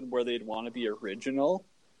something where they'd want to be original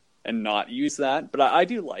and not use that. But I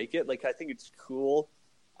do like it. Like I think it's cool.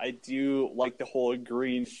 I do like the whole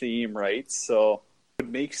green theme, right? So it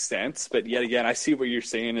makes sense. But yet again, I see what you're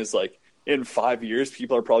saying is like in 5 years,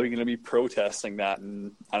 people are probably going to be protesting that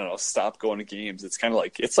and I don't know, stop going to games. It's kind of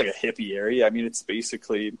like, it's like a hippie area. I mean, it's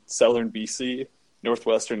basically southern BC,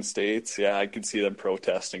 northwestern states. Yeah, I could see them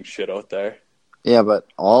protesting shit out there. Yeah, but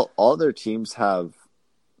all their teams have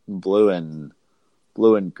blue and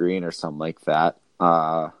green or something like that.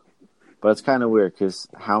 But it's kind of weird because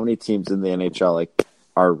how many teams in the NHL like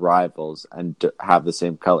are rivals and have the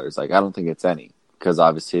same colors? Like I don't think it's any, because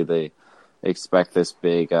obviously they expect this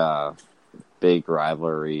big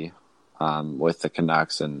rivalry with the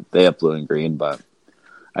Canucks, and they have blue and green. But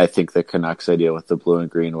I think the Canucks' idea with the blue and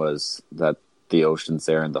green was that the ocean's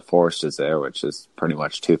there and the forest is there, which is pretty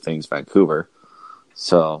much two things Vancouver.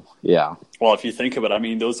 So yeah. Well, if you think of it, I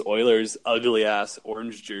mean, those Oilers ugly ass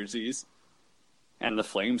orange jerseys. And the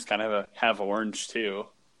Flames kind of have orange too.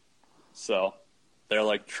 So they're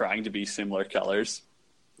like trying to be similar colors.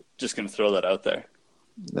 Just going to throw that out there.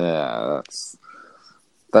 Yeah,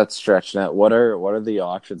 that's stretching it. What are the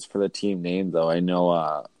options for the team name though? I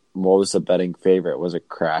know what was the betting favorite? Was it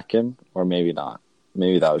Kraken or maybe not?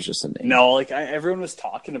 Maybe that was just a name. No, like everyone was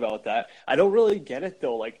talking about that. I don't really get it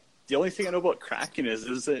though. Like the only thing I know about Kraken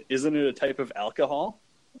isn't it a type of alcohol?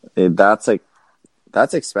 That's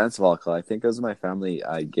expensive alcohol. I think it was my family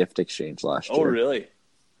gift exchange last year. Oh, really?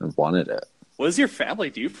 I wanted it. What does your family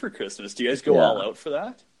do for Christmas? Do you guys go all out for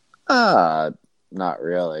that? Not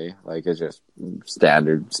really. Like it's just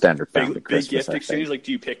standard family big Christmas. Gift exchange. Like,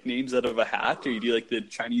 do you pick names out of a hat, or you do like the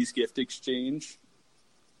Chinese gift exchange?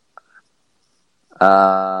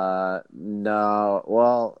 No.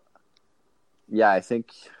 Well, yeah. I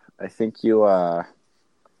think you. It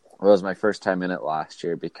was my first time in it last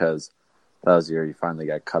year because that was the year you finally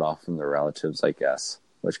got cut off from the relatives, I guess,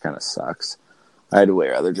 which kind of sucks. I'd way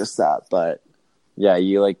rather just that, but. Yeah,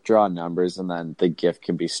 you like draw numbers and then the gift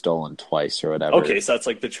can be stolen twice or whatever. Okay, so that's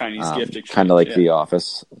like the Chinese gift exchange. Kind of like The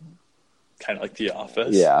Office. Kind of like The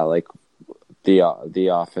Office? Yeah, like the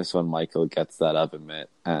Office when Michael gets that oven mitt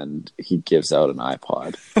and he gives out an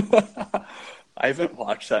iPod. I haven't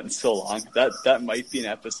watched that in so long. That might be an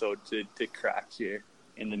episode to crack here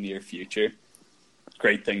in the near future.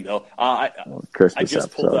 Great thing, though. I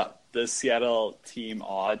just pulled up the Seattle team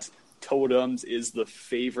odds. Totems is the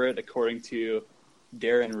favorite according to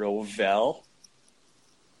Darren Rovell.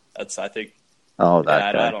 That's, I think. Oh,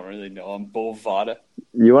 that guy. I don't really know him. Bovada.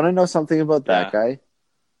 You want to know something about that guy?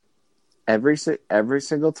 Every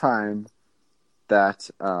single time that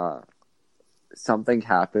something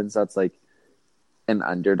happens that's like an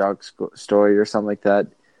underdog story or something like that,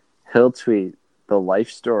 he'll tweet the life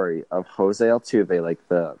story of Jose Altuve, like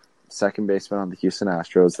the second baseman on the Houston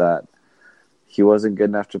Astros, that he wasn't good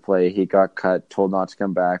enough to play. He got cut, told not to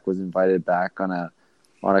come back, was invited back on a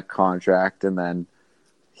contract, and then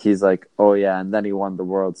he's like, oh yeah, and then he won the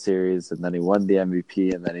World Series, and then he won the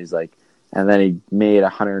MVP, and then he's like, and then he made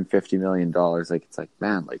 $150 million. Like, it's like,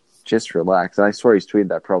 man, like, just relax. And I swear he's tweeted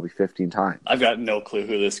that probably 15 times. I've got no clue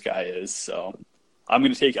who this guy is, so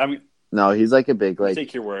no, he's like a big, like,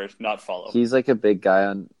 take your word, not follow. He's like a big guy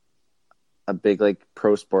on a big, like,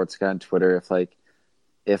 pro sports guy on Twitter.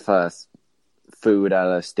 If food at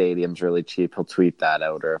a stadium's really cheap, he'll tweet that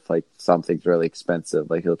out, or if like something's really expensive,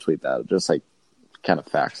 like he'll tweet that out. Just like kind of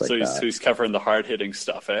facts like that. So he's covering the hard hitting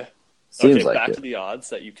stuff, eh? Seems okay, like back it. to the odds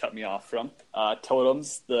that you cut me off from.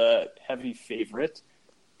 Totems, the heavy favorite.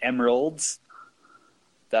 Emeralds,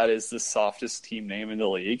 that is the softest team name in the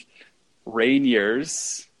league.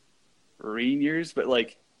 Rainiers, but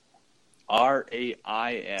like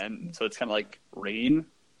RAIN, so it's kind of like rain.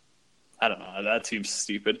 I don't know. That seems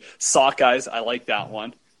stupid. Sockeyes, I like that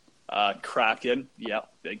one. Kraken, yeah,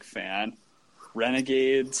 big fan.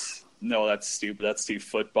 Renegades, no, that's stupid. That's too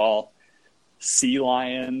football. Sea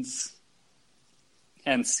Lions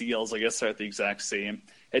and Seals, I guess they're the exact same.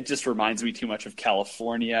 It just reminds me too much of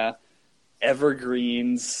California.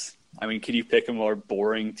 Evergreens, I mean, could you pick a more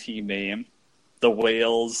boring team name? The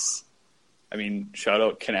Whales, I mean, shout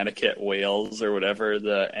out Connecticut Whales or whatever,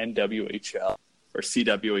 the NWHL. Or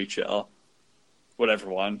CWHL, whatever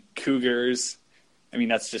one. Cougars, I mean,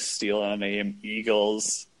 that's just stealing a name.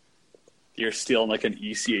 Eagles, you're stealing like an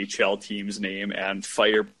ECHL team's name. And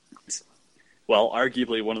Firebirds, well,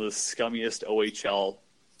 arguably one of the scummiest OHL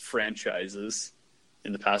franchises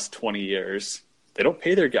in the past 20 years. They don't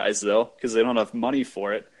pay their guys, though, because they don't have money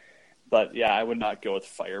for it. But, yeah, I would not go with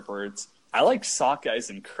Firebirds. I like Sockeyes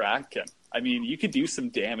and Kraken. I mean, you could do some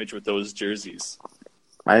damage with those jerseys.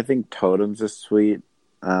 I think Totems is sweet.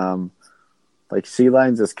 Like Sea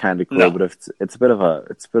Lions is kind of cool, but it's a bit of a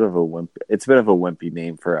wimpy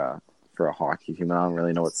name for a hockey team. I don't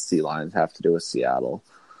really know what Sea Lions have to do with Seattle.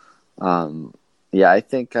 Yeah, I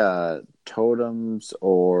think Totems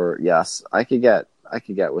or yes, I could get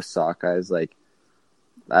with Sockeyes. Like,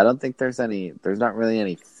 I don't think there's not really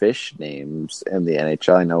any fish names in the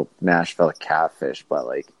NHL. I know Nashville Catfish, but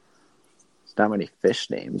like, there's not many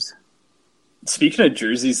fish names. Speaking of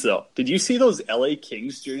jerseys, though, did you see those LA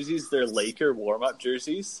Kings jerseys? Their Laker warm-up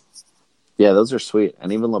jerseys? Yeah, those are sweet.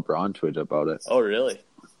 And even LeBron tweeted about it. Oh, really?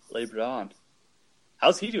 LeBron.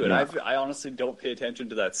 How's he doing? Yeah. I honestly don't pay attention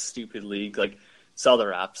to that stupid league. Like, saw the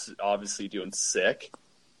Raps obviously doing sick.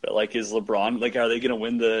 But, like, is LeBron, like, are they going to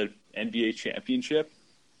win the NBA championship?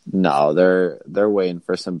 No, they're waiting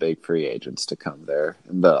for some big free agents to come there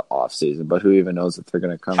in the off season. But who even knows if they're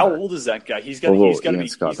going to come? How old is that guy? He's got to be.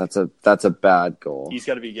 Scott, that's a bad goal. He's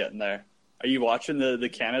got to be getting there. Are you watching the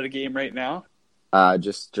Canada game right now?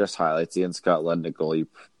 Just highlights. Ian Scott led a goal.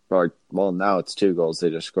 Now it's 2 goals. They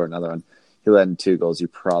just scored another one. He led in 2 goals. You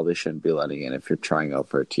probably shouldn't be letting in if you're trying out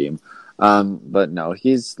for a team. But no,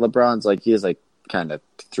 LeBron's like he is like kind of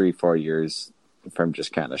 3-4 years from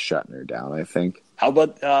just kind of shutting her down. I think. How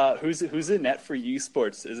about who's in net for U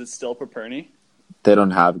Sports? Is it still Paperny? They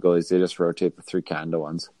don't have goalies; they just rotate the 3 Canada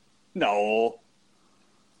ones. No,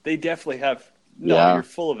 they definitely have. No, Yeah. You're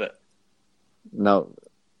full of it. No,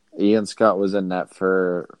 Ian Scott was in net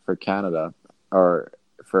for Canada or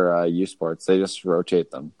for U Sports. They just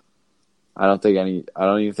rotate them. I don't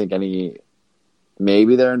even think any.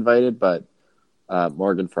 Maybe they're invited, but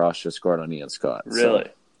Morgan Frost just scored on Ian Scott. Really?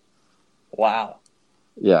 So, Wow.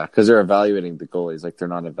 yeah, because they're evaluating the goalies. Like they're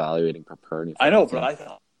not evaluating Paperny. I know, but I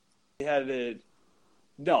thought they had it.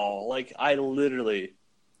 No, like I'm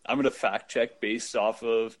going to fact check based off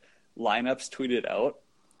of lineups tweeted out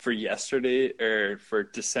for yesterday or for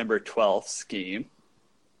December 12th's game.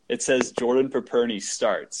 It says Jordan Paperny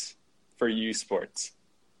starts for U Sports.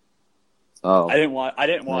 Oh, I didn't watch.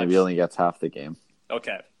 maybe he only gets half the game.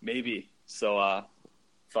 Okay, maybe. So,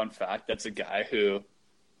 fun fact: that's a guy who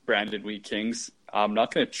Brandon Wheat Kings. I'm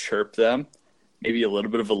not going to chirp them. Maybe a little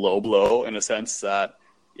bit of a low blow in a sense that,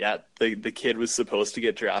 yeah, the kid was supposed to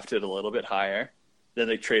get drafted a little bit higher. Then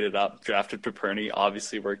they traded up, drafted Paperny.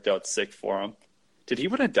 Obviously, worked out sick for him. Did he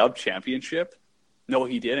win a Dub championship? No,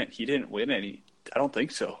 he didn't. He didn't win any. I don't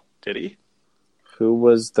think so. Did he? Who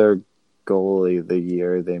was their goalie the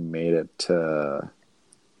year they made it to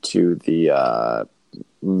the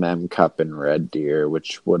Mem Cup in Red Deer,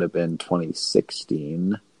 which would have been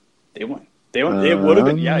 2016? They won. It would have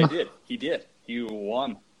been. Yeah, he did. He did. He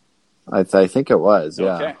won. I think it was.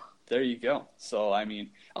 Yeah. Okay. There you go. So, I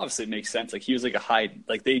mean, obviously it makes sense. Like, he was like a high,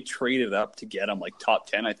 like they traded up to get him like top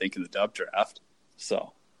 10, I think, in the Dub draft.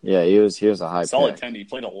 So, Yeah, he was a high solid pick. 10. He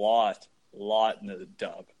played a lot in the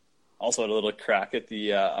Dub. Also had a little crack at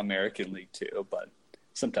the American League too, but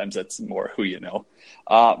sometimes that's more who you know.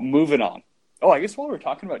 Moving on. Oh, I guess while we're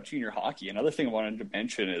talking about junior hockey, another thing I wanted to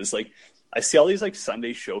mention is like I see all these like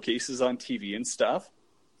Sunday showcases on TV and stuff.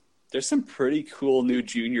 There's some pretty cool new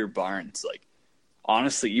junior barns. Like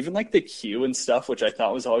honestly, even like the Q and stuff, which I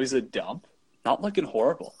thought was always a dump, not looking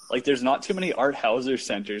horrible. Like there's not too many Art Hauser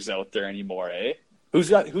centers out there anymore, eh? Who's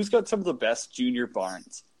got some of the best junior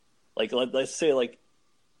barns? Like let's say like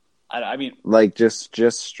I mean, like just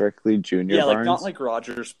strictly junior. Yeah, barns? like not like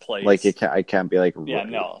Rogers Place. Like I can't be like yeah,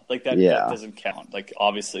 no, like that doesn't count. Like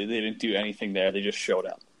obviously they didn't do anything there; they just showed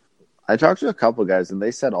up. I talked to a couple guys and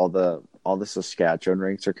they said all the Saskatchewan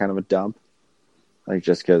rinks are kind of a dump, like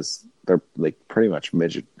just because they're like pretty much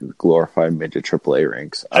glorified midget AAA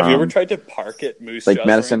rinks. Have you ever tried to park at Moose like Jaws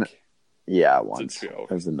Medicine? rink? Yeah, once. It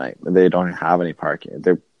was a night. They don't have any parking.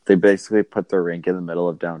 They basically put their rink in the middle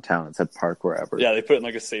of downtown and said park wherever. Yeah, they put it in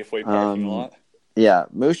like a Safeway parking lot. Yeah,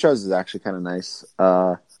 Moose Jaws is actually kind of nice.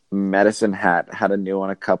 Medicine Hat had a new one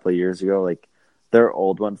a couple of years ago. Like their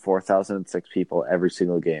old one, 4,006 people every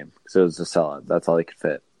single game. So it was a sellout. That's all they could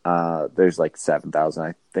fit. There's like 7,000.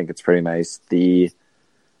 I think it's pretty nice. The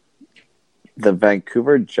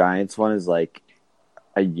Vancouver Giants one is like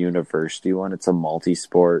a university one. It's a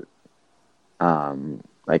multi-sport.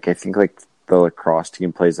 Like I think like the lacrosse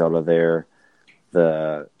team plays out of there.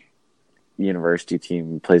 The university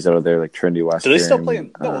team plays out of there, like Trinity Western. Do they still play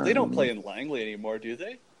in? No, they don't play in Langley anymore, do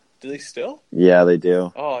they? Do they still? Yeah, they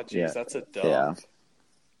do. Oh, geez, Yeah. that's a dump.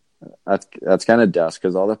 Yeah, that's kind of dust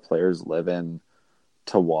because all the players live in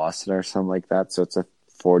Tawasin or something like that. So it's a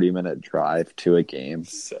 40-minute drive to a game.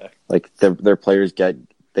 Sick. Like their players get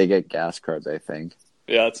gas cards, I think.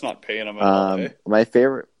 Yeah, it's not paying them at all. Eh? My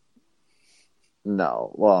favorite.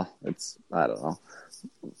 No, well, I don't know.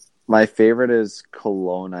 My favorite is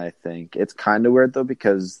Kelowna, I think. It's kind of weird though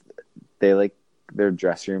because they like their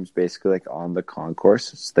dressing rooms basically like on the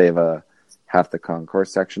concourse. So they have half the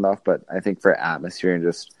concourse section off, but I think for atmosphere and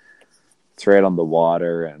just it's right on the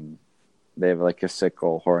water and they have like a sick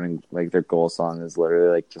goal horn and like their goal song is literally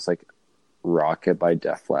like just like Rocket by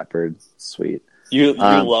Def Leppard. Sweet. You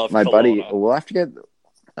love my Kelowna. buddy. We'll have to get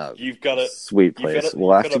You've got a sweet place.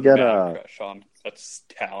 We'll have to get a crush on a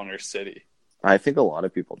town or city. I think a lot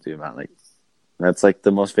of people do, man. Like that's like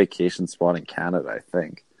the most vacation spot in Canada, I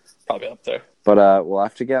think. Probably up there. But we'll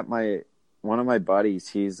have to get one of my buddies.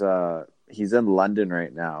 He's in London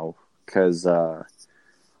right now because a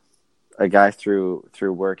guy through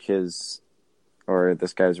work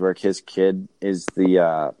this guy's work. His kid is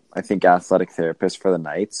the I think athletic therapist for the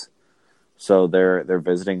Knights. So they're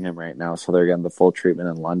visiting him right now. So they're getting the full treatment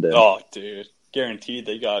in London. Oh, dude, guaranteed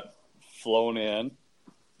they got flown in.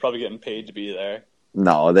 Probably getting paid to be there.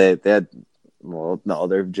 No, they had. Well, no,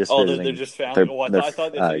 they're just. Oh, visiting. they're just family. I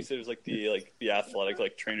thought they said it was like the athletic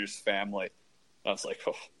like trainer's family. I was like,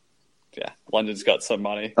 oh, yeah, London's got some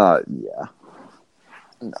money. Yeah.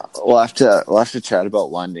 No, we'll have to chat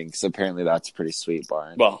about London because apparently that's pretty sweet,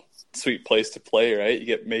 Barn. Well, sweet place to play, right? You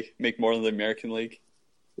get make more than the American League.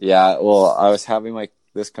 Yeah, well, I was having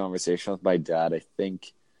this conversation with my dad, I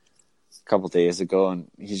think, a couple days ago, and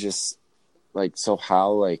he's just like, so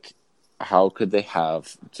how could they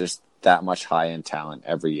have just that much high-end talent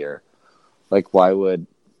every year? Like, why would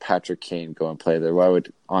Patrick Kane go and play there? Why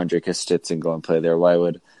would Andre Kostitsyn go and play there? Why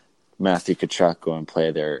would Matthew Tkachuk go and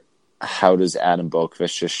play there? How does Adam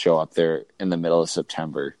Boqvist just show up there in the middle of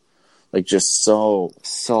September? Like, just so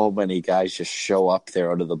many guys just show up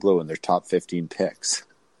there out of the blue in their top 15 picks.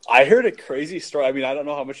 I heard a crazy story. I mean, I don't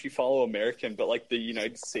know how much you follow American, but like the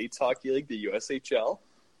United States Hockey League, the USHL,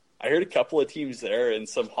 I heard a couple of teams there in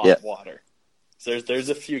some hot water. So there's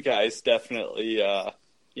a few guys definitely,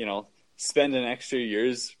 spending extra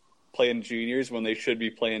years playing juniors when they should be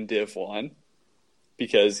playing Div 1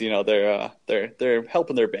 because, they're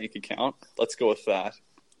helping their bank account. Let's go with that.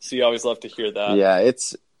 So you always love to hear that. Yeah,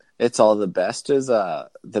 it's all the best is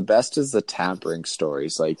the tampering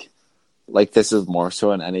stories. Like this is more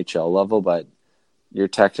so an NHL level, but you're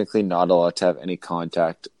technically not allowed to have any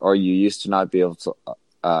contact, or you used to not be able to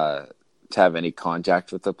have any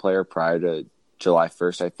contact with the player prior to July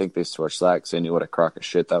 1st. I think they switched that because they knew what a crock of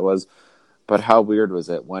shit that was. But how weird was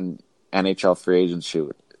it when NHL free agency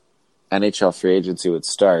would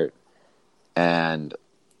start and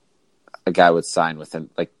a guy would sign within,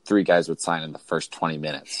 like, 3 guys would sign in the first 20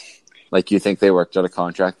 minutes. Like, you think they worked out a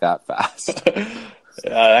contract that fast?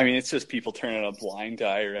 I mean, it's just people turning a blind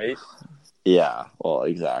eye, right? Yeah, well,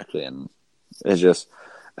 exactly. And it's just,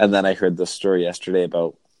 and then I heard this story yesterday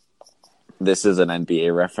about, this is an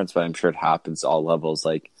NBA reference, but I'm sure it happens all levels.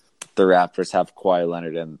 Like, the Raptors have Kawhi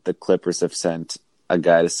Leonard and the Clippers have sent a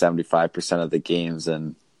guy to 75% of the games,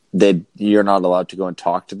 and you're not allowed to go and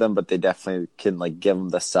talk to them, but they definitely can, like, give them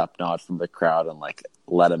the sup nod from the crowd and, like,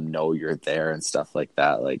 let them know you're there and stuff like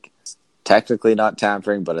that. Like, technically not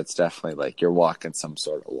tampering, but it's definitely like you're walking some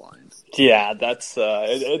sort of line. Yeah, that's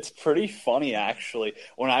it's pretty funny actually.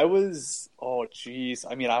 When I was, I want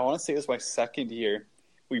to say it was my second year.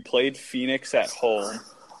 We played Phoenix at home,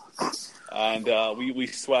 and we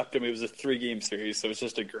swept them. It was a 3-game series, so it was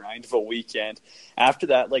just a grind of a weekend. After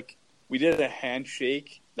that, like, we did a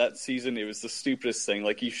handshake that season. It was the stupidest thing.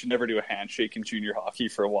 Like, you should never do a handshake in junior hockey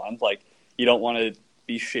for one. Like, you don't want to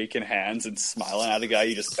be shaking hands and smiling at a guy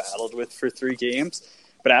you just battled with for 3 games.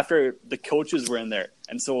 But after the coaches were in there,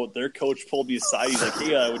 and so their coach pulled me aside. He's like,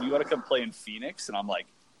 hey, would you want to come play in Phoenix? And I'm like,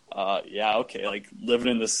 yeah, okay. Like, living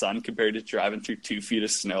in the sun compared to driving through 2 feet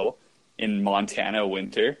of snow in Montana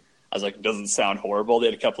winter. I was like, it doesn't sound horrible. They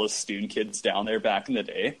had a couple of student kids down there back in the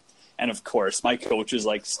day. And, of course, my coach is,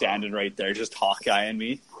 like, standing right there just Hawkeyeing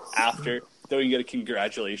me after. Though you get a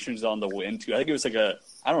congratulations on the win, too. I think it was like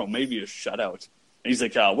maybe a shutout. And he's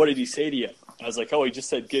like, what did he say to you? And I was like, he just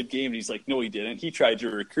said good game. And he's like, no, he didn't. He tried to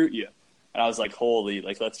recruit you. And I was like, holy,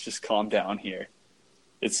 like, let's just calm down here.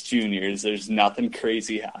 It's juniors. There's nothing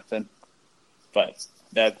crazy happen. But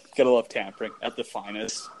gotta love tampering at the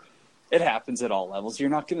finest. It happens at all levels. You're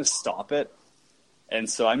not going to stop it. And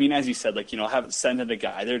so, I mean, as you said, like, sending a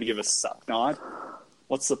guy there to give a suck nod.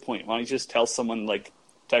 What's the point? Why don't you just tell someone, like,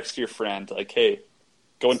 text your friend, like, hey,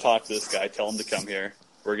 go and talk to this guy. Tell him to come here.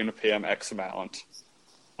 We're going to pay him X amount.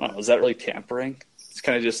 I don't know, is that really tampering? It's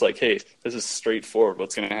kind of just like, hey, this is straightforward.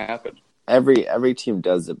 What's going to happen? Every team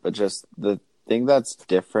does it, but just the thing that's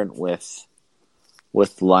different with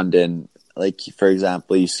London, like, for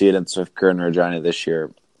example, you see it in Swift Current and Regina this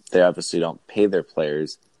year. They obviously don't pay their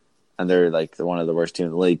players, and they're like one of the worst teams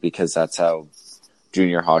in the league because that's how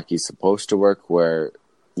junior hockey is supposed to work, where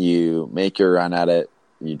you make your run at it,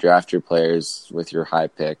 you draft your players with your high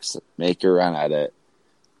picks, make your run at it,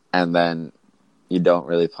 and then you don't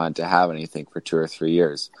really plan to have anything for 2 or 3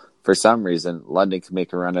 years. For some reason, London can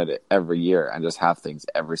make a run at it every year and just have things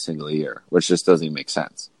every single year, which just doesn't even make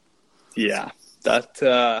sense. Yeah,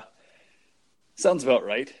 that sounds about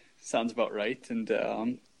right. And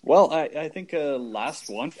I think last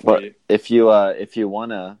one for you. If you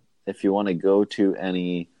wanna go to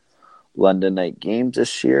any London night games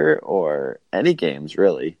this year, or any games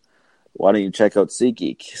really, why don't you check out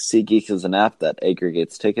SeatGeek? SeatGeek is an app that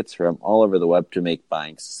aggregates tickets from all over the web to make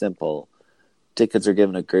buying simple. Tickets are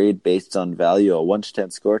given a grade based on value, a 1 to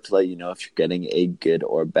 10 score to let you know if you're getting a good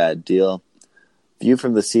or bad deal. View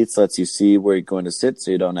from the seats lets you see where you're going to sit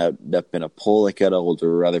so you don't end up in a pool like at old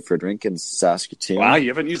Rutherford Rink in Saskatoon. Wow, you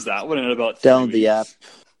haven't used that one in about 3 Download weeks. the app.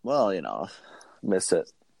 Well, miss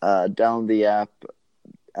it. Download the app.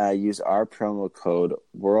 Use our promo code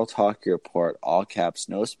World Hockey Report, all caps,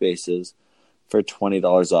 no spaces, for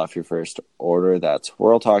 $20 off your first order. That's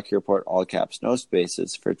World Hockey Report, all caps, no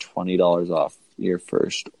spaces, for $20 off your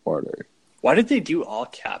first order. Why did they do all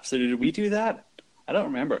caps? Or did we do that? I don't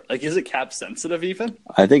remember. Like, is it cap sensitive even?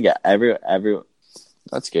 I think every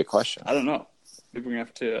that's a good question. I don't know. Maybe we're gonna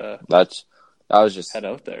have to I was just head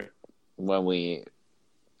out there. when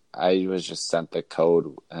I was just sent the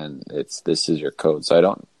code, and this is your code.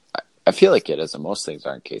 So I feel like it is, and most things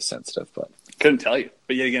aren't case sensitive, but Couldn't tell you.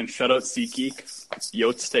 But yet again, shout out SeatGeek,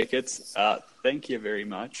 Yotes tickets. Thank you very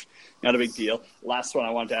much. Not a big deal. Last one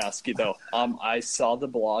I wanted to ask you though. I saw the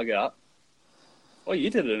blog up. Oh,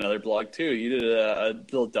 you did another blog too. You did a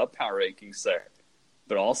little Dub Power rankings there,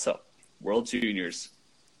 but also World Juniors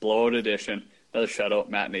blowout edition. Another shout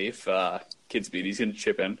out, Matt Naif, Kids Beat. He's going to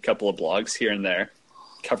chip in a couple of blogs here and there,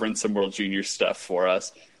 covering some World Junior stuff for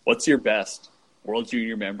us. What's your best World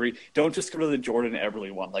Junior memory? Don't just go to the Jordan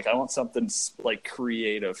Eberle one. Like, I want something like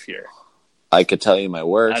creative here. I could tell you my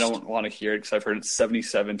worst. I don't want to hear it because I've heard it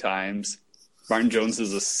 77 times. Martin Jones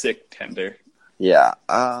is a sick tender. Yeah,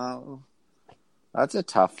 that's a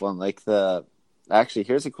tough one. Actually,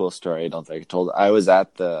 here's a cool story I don't think I told. I was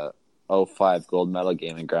at the 05 gold medal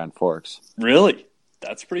game in Grand Forks. Really?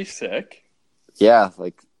 That's pretty sick. Yeah,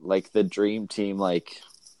 like the dream team,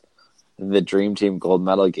 the dream team gold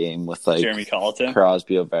medal game with Jeremy Colleton,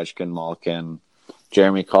 Crosby, Ovechkin, Malkin,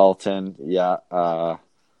 Jeremy Colleton. Yeah,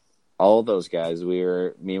 all those guys.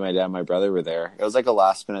 Me, my dad, my brother were there. It was like a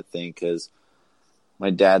last minute thing because my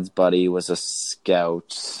dad's buddy was a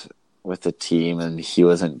scout with the team, and he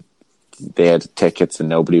wasn't. They had tickets and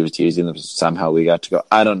nobody was using them. Somehow we got to go.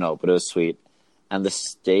 I don't know, but it was sweet. And the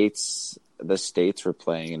states were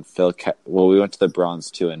playing, and we went to the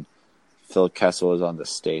Bronze too, and Phil Kessel was on the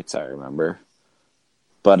States, I remember.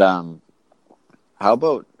 But how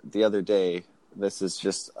about the other day? This is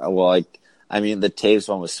just the Taves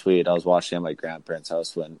one was sweet. I was watching at my grandparents'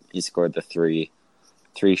 house when he scored the three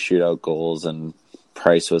shootout goals, and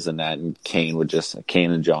Price was in that, and Kane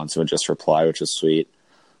and Johnson would just reply, which was sweet.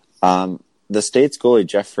 The States goalie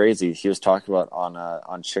Jeff Frazee, he was talking about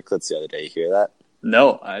on Chicklets the other day. You hear that?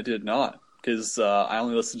 No, I did not, because I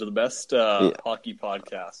only listen to the best hockey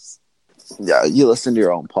podcasts. Yeah, you listen to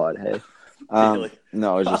your own pod, hey? Really?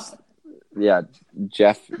 No, it was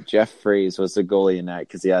just Jeff Frazee was the goalie in that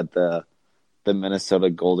because he had the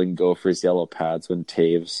Minnesota Golden Gophers yellow pads when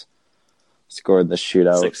Taves scored the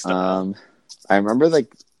shootout. I remember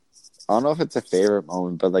I don't know if it's a favorite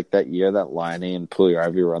moment, but that year that Laine and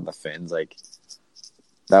Puljujarvi were on the Finns,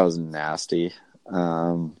 that was nasty.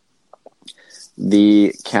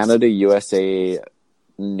 The Canada-USA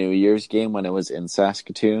New Year's game when it was in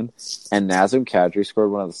Saskatoon, and Nazem Kadri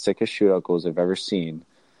scored one of the sickest shootout goals I've ever seen,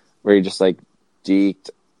 where he just deked,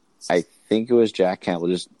 I think it was Jack Campbell,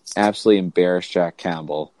 just absolutely embarrassed Jack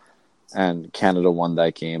Campbell, and Canada won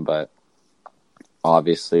that game, but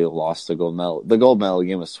obviously lost the gold medal. The gold medal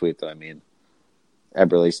game was sweet, though. I mean,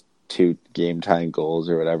 Eberle's 2 game-tying goals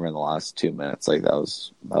or whatever in the last 2 minutes, that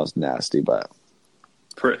was nasty. But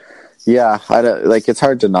yeah, it's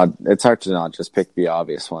hard to not just pick the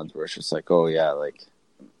obvious ones where it's just Eberle's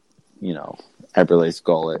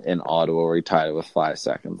goal in Ottawa where he tied it with 5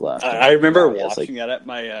 seconds left. I remember watching that at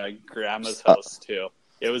my grandma's house too.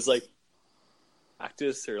 It was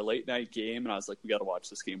practice or a late night game, and I was like, we got to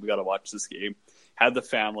watch this game. Had the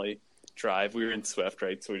family drive. We were in Swift,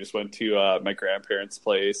 right? So we just went to my grandparents'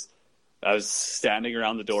 place. I was standing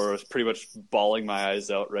around the door. I was pretty much bawling my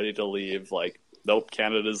eyes out, ready to leave. Nope,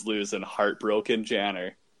 Canada's losing. Heartbroken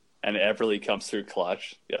Janner. And Eberle comes through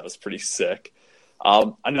clutch. Yeah, it was pretty sick.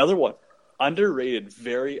 Another one. Underrated,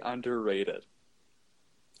 very underrated.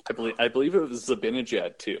 I believe it was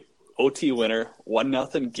Zibanejad, too. OT winner,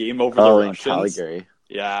 1-0 game over the Russians. Calgary.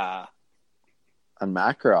 Yeah. And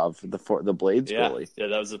Makarov, the Blades goalie. Yeah,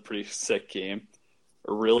 that was a pretty sick game.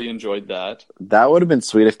 I really enjoyed that. That would have been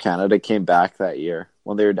sweet if Canada came back that year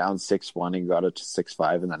when they were down 6-1 and got it to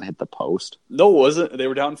 6-5 and then hit the post. No, it wasn't. They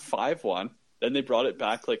were down 5-1. Then they brought it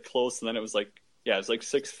back close, and then it was it was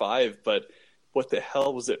 6-5. But what the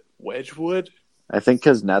hell was it? Wedgwood? I think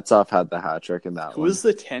because Kuznetsov had the hat trick in that one. Who was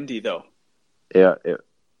the tendy though? Yeah,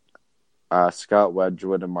 Scott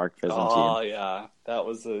Wedgwood and Mark Byzantine. Oh yeah, that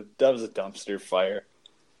was a dumpster fire.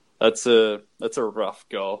 That's a rough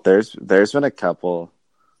go. There's been a couple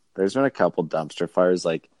dumpster fires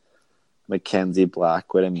like Mackenzie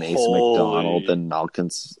Blackwood and Mason McDonald and Malcolm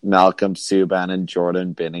Subban and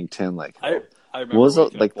Jordan Binnington. I remember. What was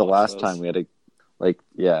it, the last time we had it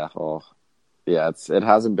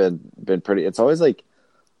hasn't been pretty. It's always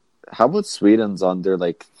how about Sweden's on their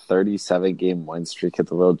 37 game win streak at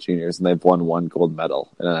the World Juniors, and they've won 1 gold medal,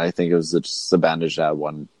 and I think it was just Zibanejad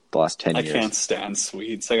one the last 10 I years. can't stand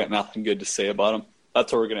Swedes. I got nothing good to say about them.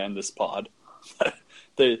 That's where we're going to end this pod.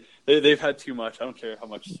 They've had too much. I don't care how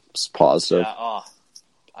much. It's positive. Yeah.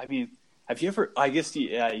 I mean, have you ever? I guess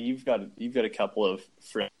you've got a couple of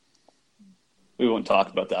friends. We won't talk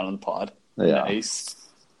about that on the pod. Yeah. Nice.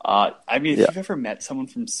 I mean, if you've ever met someone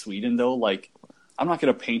from Sweden, though, like, I'm not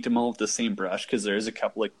going to paint them all with the same brush because there's a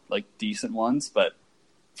couple like decent ones, but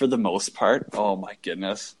for the most part, oh my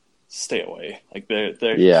goodness, stay away. Like they're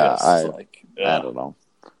just I don't know.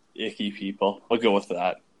 Icky people. I'll go with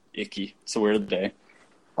that. Icky. It's a weird day.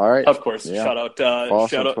 All right. Of course. Yeah. Shout out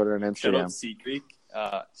Twitter and Shout out Instagram. Seagreek.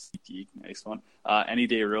 Seagreek, nice one. Any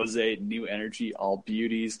Day Rose, New Energy, All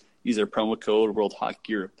Beauties. Use our promo code World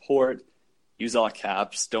Hockey Report. Use all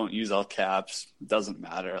caps. Don't use all caps. Doesn't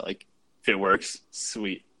matter. Like, if it works,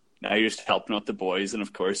 sweet. Now you're just helping out the boys, and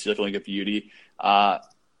of course you're looking like a beauty.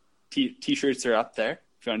 T-shirts are up there.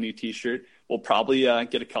 If you want a new T-shirt, we'll probably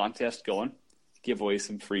get a contest going. Give away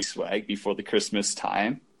some free swag before the Christmas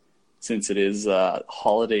time, since it is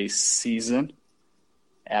holiday season.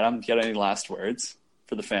 Adam, got any last words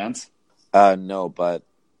for the fans? No, but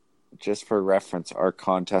just for reference, our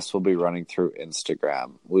contest will be running through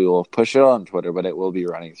Instagram. We will push it on Twitter, but it will be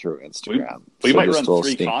running through Instagram. We might just run a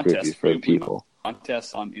 3 sneak contests. preview for people.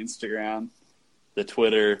 Contests on Instagram, the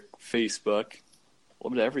Twitter, Facebook, a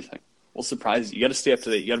little bit of everything. We'll surprise you. You got to stay up to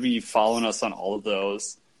date. You got to be following us on all of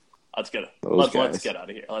those. Let's get out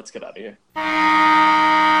of here.